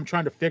into it, and I'm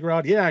trying to figure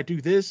out, yeah, I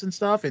do this and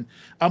stuff. And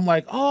I'm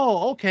like,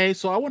 oh, okay.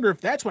 So I wonder if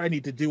that's what I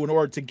need to do in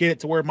order to get it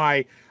to where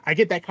I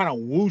get that kind of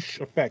whoosh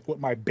effect with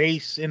my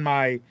bass and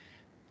my,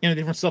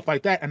 different stuff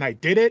like that. And I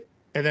did it.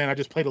 And then I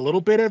just played a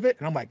little bit of it.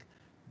 And I'm like,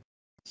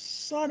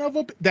 son of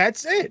a,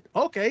 that's it.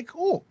 Okay,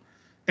 cool.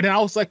 And then I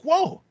was like,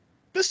 whoa,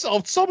 this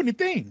solved so many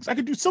things. I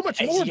could do so much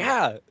more.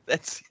 Yeah,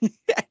 that's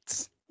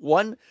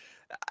one.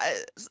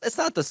 It's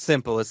not the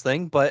simplest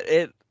thing, but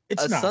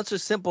it's such a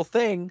simple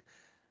thing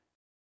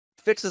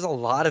fixes a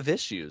lot of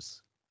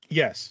issues.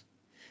 Yes,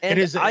 and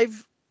it is. I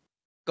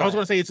was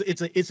going to say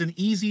it's an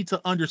easy to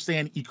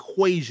understand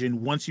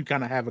equation once you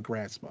kind of have a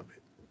grasp of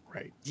it,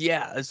 right?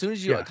 Yeah, as soon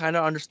as you kind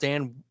of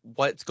understand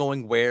what's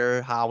going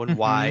where, how, and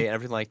why, and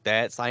everything like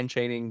that, side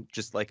chaining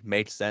just like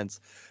makes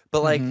sense.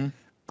 But like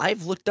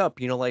I've looked up,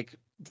 like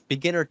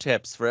beginner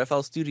tips for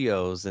FL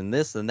Studios and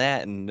this and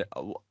that, and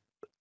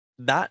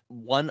not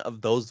one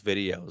of those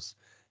videos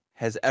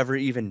has ever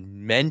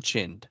even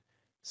mentioned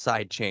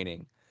side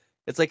chaining.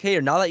 It's like, hey,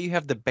 now that you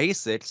have the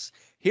basics,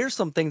 here's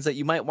some things that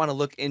you might want to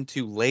look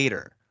into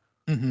later.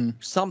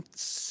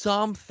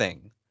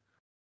 Something.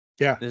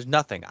 Yeah. There's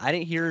nothing. I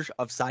didn't hear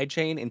of side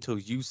chain until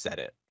you said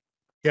it.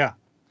 Yeah.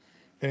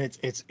 And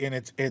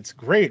it's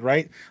great,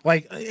 right?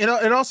 Like,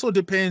 it also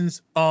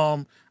depends.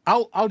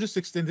 I'll just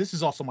extend. This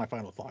is also my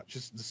final thought.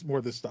 Just more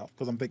of this stuff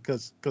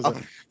because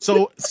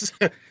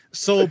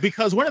so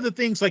because one of the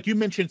things, like you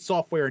mentioned,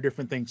 software and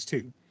different things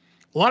too.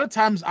 A lot of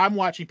times I'm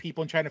watching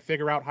people and trying to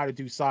figure out how to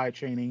do side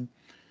chaining.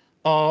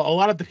 A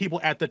lot of the people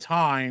at the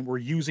time were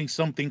using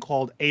something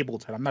called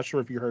Ableton. I'm not sure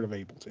if you heard of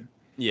Ableton.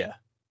 Yeah.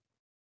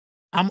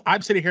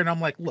 I'm sitting here and I'm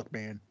like, look,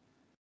 man,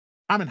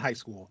 I'm in high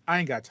school. I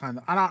ain't got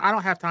time. I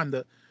don't have time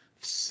to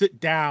sit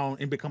down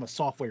and become a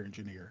software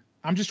engineer.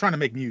 I'm just trying to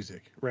make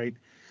music, right?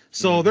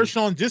 So they're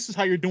showing this is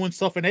how you're doing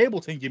stuff in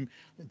Ableton. You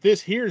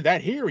this here,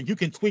 that here, and you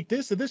can tweak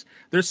this and this.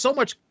 There's so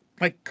much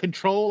like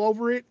control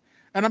over it,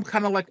 and I'm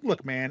kind of like,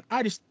 look, man,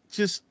 I just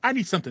I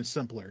need something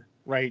simpler,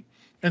 right?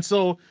 And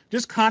so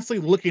just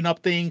constantly looking up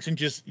things and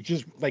just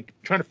like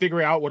trying to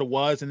figure out what it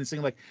was, and then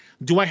saying like,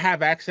 do I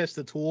have access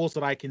to tools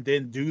that I can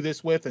then do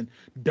this with, and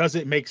does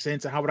it make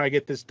sense, and how would I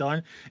get this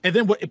done? And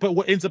then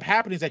what ends up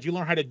happening is that you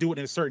learn how to do it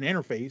in a certain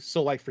interface.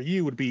 So like for you,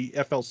 it would be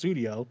FL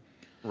Studio,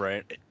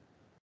 right?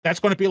 That's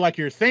going to be like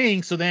your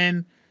thing. So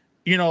then,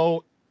 you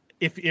know,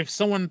 if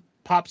someone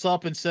pops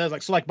up and says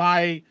like, so like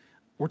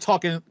we're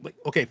talking like,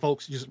 okay,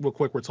 folks, just real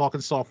quick, we're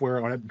talking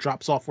software. I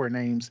drop software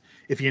names.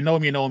 If you know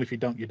them, you know them. If you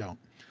don't, you don't.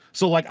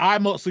 So like I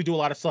mostly do a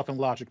lot of stuff in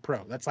Logic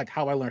Pro. That's like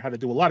how I learned how to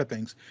do a lot of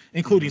things,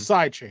 including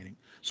side chaining.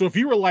 So if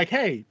you were like,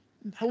 hey,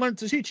 I learned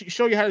to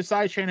show you how to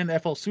side chain in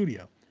FL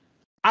Studio,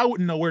 I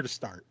wouldn't know where to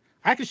start.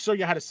 I could show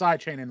you how to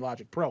side chain in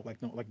Logic Pro, like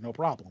no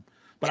problem.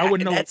 But I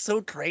wouldn't know that's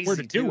so crazy where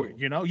to do it,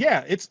 you know?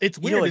 Yeah, it's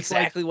weird. You know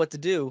exactly it's like, what to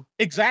do.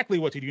 Exactly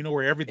what to do. You know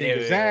where everything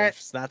is at. If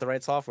it's not the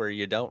right software,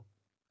 you don't.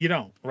 You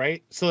don't,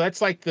 right? So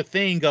that's like the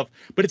thing of,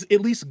 but it's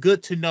at least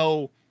good to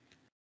know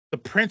the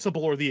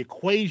principle or the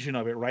equation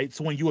of it, right?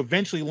 So when you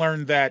eventually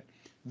learn that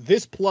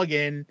this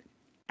plugin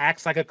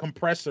acts like a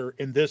compressor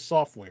in this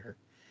software,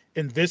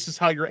 and this is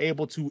how you're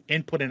able to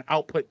input and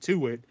output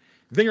to it,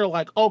 then you're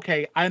like,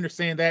 okay, I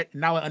understand that.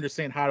 Now I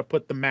understand how to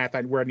put the math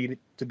where I need it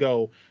to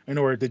go in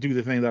order to do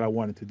the thing that I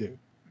wanted to do.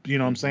 You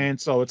know what I'm saying?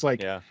 So it's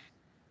like,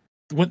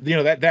 when, you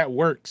know, that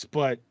works.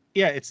 But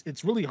yeah,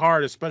 it's really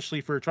hard, especially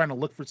if you're trying to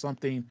look for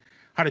something,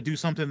 how to do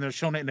something. They're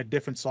showing it in a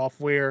different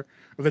software,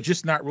 or they're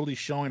just not really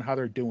showing how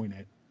they're doing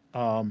it.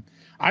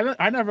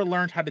 I never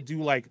learned how to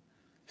do like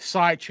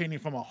side chaining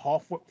from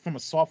a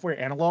software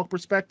analog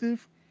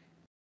perspective.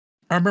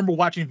 I remember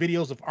watching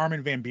videos of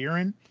Armin van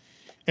Buuren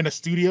in a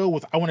studio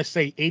with, I want to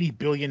say 80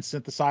 billion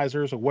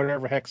synthesizers or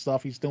whatever heck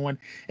stuff he's doing.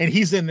 And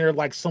he's in there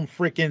like some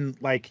freaking,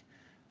 like,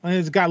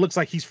 this guy looks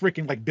like he's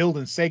freaking like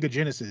building Sega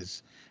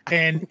Genesis.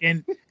 And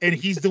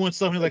he's doing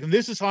something like, and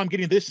this is how I'm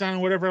getting this sound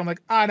or whatever. I'm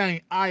like, I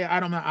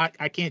don't know.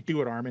 I can't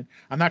do it, Armin.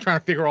 I'm not trying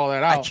to figure all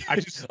that out.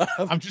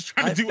 I'm just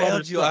trying to do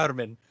other stuff.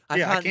 Armin.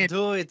 I can't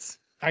do it.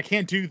 I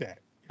can't do that.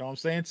 You know what I'm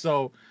saying?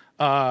 So,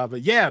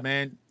 but yeah,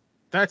 man,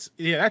 that's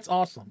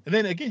awesome. And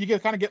then again, you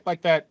kind of get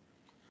like that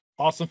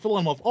awesome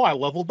feeling of, oh, I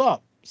leveled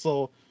up.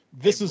 So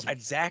this is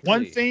exactly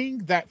one thing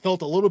that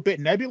felt a little bit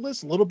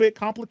nebulous, a little bit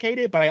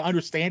complicated, but I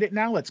understand it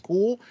now. That's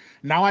cool.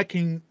 Now I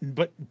can,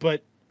 but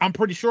I'm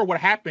pretty sure what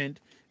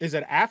happened is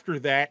that after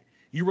that,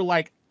 you were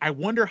like, I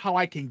wonder how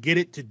I can get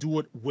it to do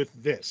it with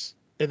this.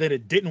 And then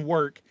it didn't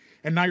work.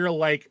 And now you're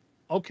like,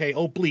 okay,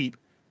 oh bleep.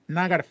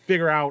 Now I got to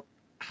figure out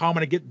how I'm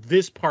going to get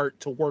this part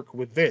to work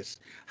with this.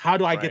 How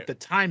do I get the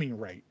timing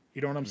right?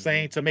 You know what I'm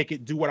saying? To make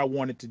it do what I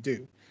want it to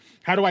do.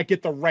 How do I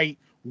get the right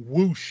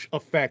whoosh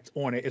effect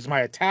on it? Is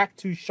my attack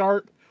too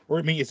sharp? Or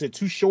is it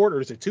too short,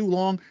 or is it too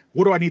long?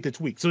 What do I need to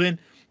tweak? So then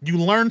you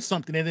learn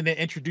something, and then it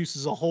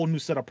introduces a whole new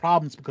set of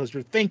problems because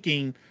you're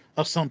thinking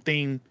of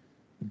something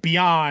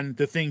beyond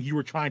the thing you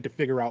were trying to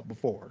figure out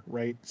before,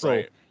 right?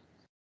 So,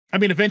 I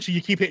mean, eventually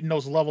you keep hitting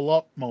those level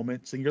up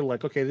moments, and you're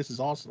like, okay, this is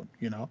awesome,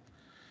 you know?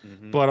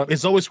 But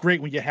it's always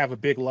great when you have a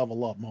big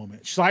level up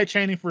moment. Side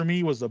chaining for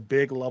me was a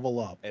big level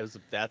up.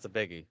 That's a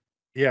biggie.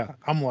 Yeah,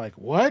 I'm like,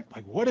 what?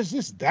 Like, what is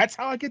this? That's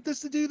how I get this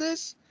to do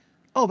this?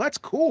 Oh, that's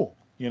cool,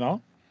 you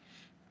know?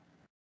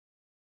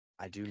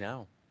 I do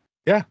now.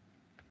 Yeah.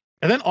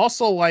 And then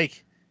also,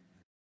 like,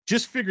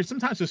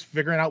 sometimes just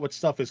figuring out what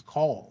stuff is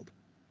called.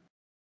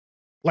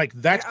 Like,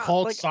 that's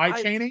called like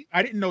side chaining.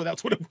 I didn't know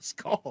that's what it was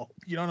called.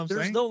 You know what I'm saying?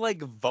 There's no like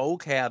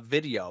vocab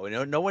video. You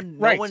know, no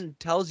one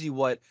tells you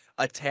what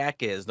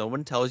attack is. No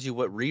one tells you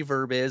what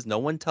reverb is. No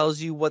one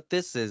tells you what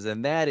this is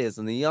and that is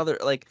and the other.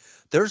 Like,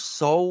 there's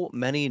so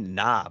many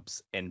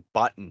knobs and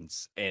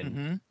buttons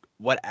and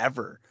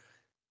whatever,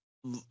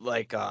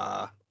 like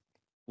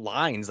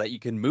lines that you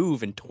can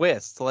move and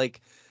twist.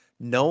 Like,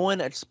 no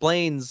one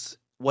explains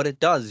what it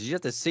does. You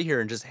have to sit here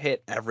and just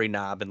hit every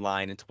knob and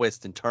line and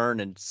twist and turn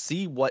and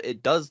see what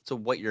it does to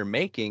what you're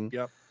making.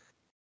 Yep.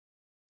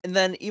 And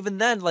then even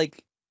then,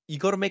 like, you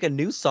go to make a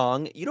new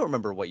song, you don't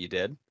remember what you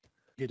did.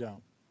 You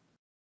don't.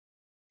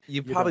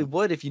 You probably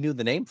would if you knew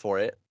the name for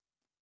it.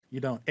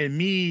 You don't. And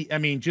me, I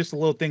mean, just a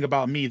little thing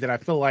about me that I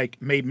feel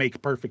like may make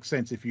perfect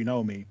sense if you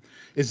know me,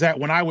 is that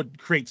when I would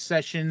create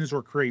sessions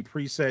or create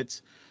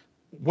presets,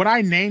 when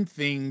I named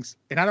things,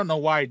 and I don't know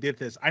why I did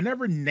this, I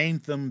never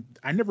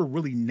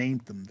really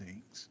named them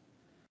things.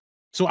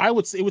 So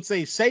it would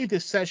say save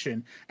this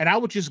session, and I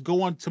would just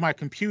go onto my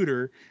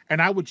computer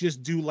and I would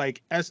just do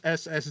like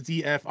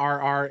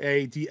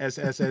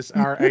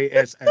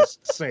SSSDFRRADSSSRASS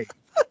save.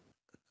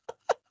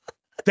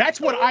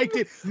 That's what I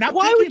did. Now,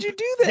 why would you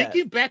do that?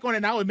 Thinking back on it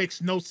now, it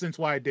makes no sense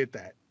why I did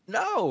that.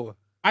 No.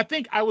 I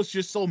think I was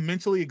just so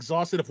mentally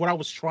exhausted of what I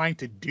was trying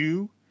to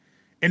do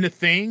in the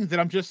thing that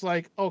I'm just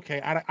like, okay,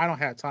 I don't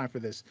have time for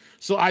this.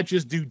 So I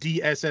just do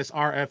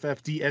DSSRFF,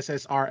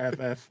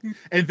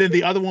 and then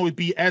the other one would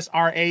be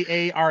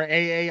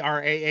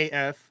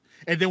SRAARAARAAF,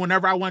 And then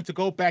whenever I wanted to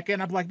go back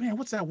in, I'd be like, man,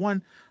 what's that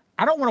one?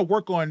 I don't want to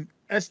work on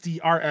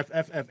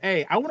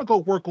SDRFFFA. I want to go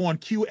work on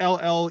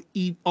QLLEONNA.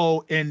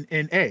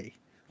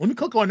 Let me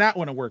click on that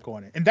one and work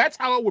on it. And that's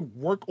how I would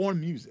work on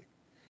music.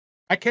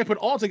 I kept it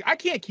all together. I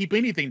can't keep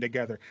anything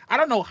together. I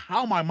don't know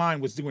how my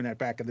mind was doing that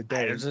back in the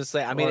day. I was just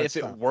saying, I mean, if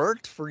it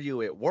worked for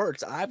you, it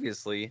worked,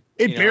 obviously.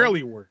 It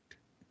barely worked.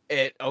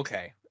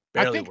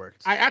 Barely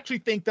worked. I actually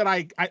think that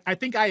I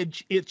think I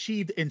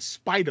achieved in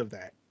spite of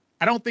that.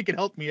 I don't think it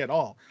helped me at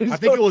all. I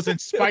think it was in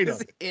spite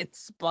of it. In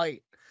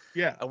spite.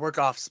 Yeah. I work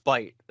off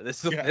spite.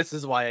 This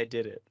is why I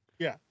did it.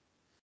 Yeah.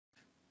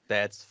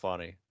 That's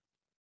funny.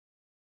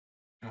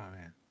 Oh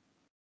man.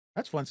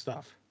 That's fun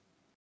stuff.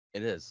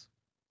 It is.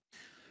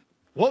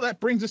 Well, that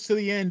brings us to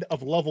the end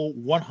of level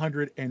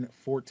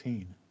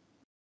 114.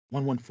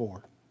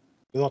 114.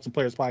 The Thoughts and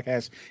Players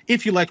podcast.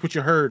 If you liked what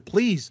you heard,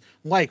 please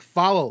like,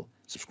 follow,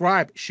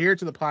 subscribe, share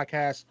to the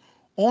podcast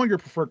on your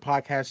preferred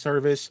podcast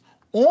service,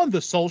 on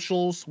the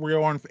socials. We're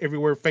on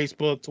everywhere,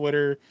 Facebook,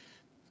 Twitter,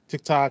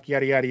 TikTok,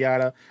 yada, yada,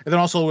 yada. And then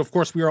also, of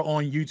course, we are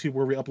on YouTube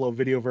where we upload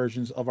video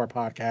versions of our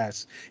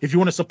podcasts. If you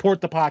want to support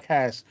the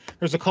podcast,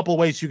 there's a couple of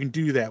ways you can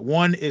do that.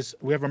 One is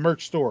we have a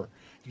merch store.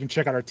 You can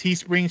check out our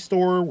Teespring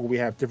store where we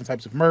have different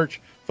types of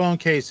merch, phone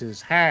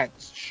cases,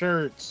 hats,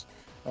 shirts,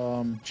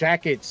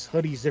 jackets,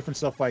 hoodies, different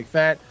stuff like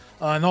that.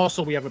 And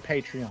also we have a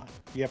Patreon.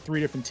 We have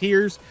 3 different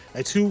tiers, a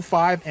 $2,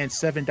 $5, and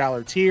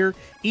 $7 tier,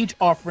 each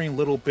offering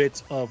little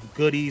bits of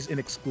goodies and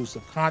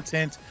exclusive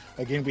content.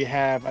 Again, we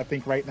have, I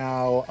think right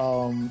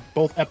now,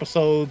 both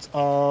episodes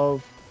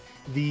of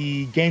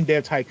the Game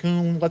Dev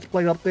Tycoon Let's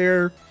Play up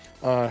there.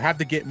 Have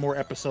to get more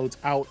episodes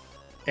out,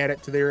 add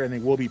it to there, and they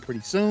will be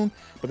pretty soon.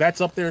 But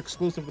that's up there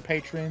exclusive to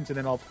patrons. And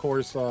then, of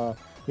course,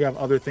 we have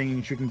other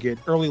things. You can get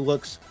early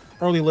looks,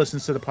 early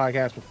listens to the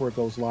podcast before it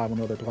goes live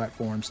on other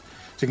platforms.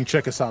 So you can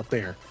check us out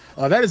there.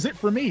 That is it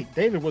for me.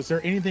 David, was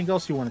there anything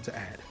else you wanted to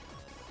add?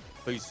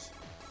 Peace.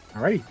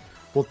 All righty.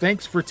 Well,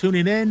 thanks for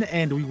tuning in,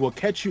 and we will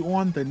catch you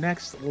on the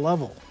next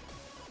level.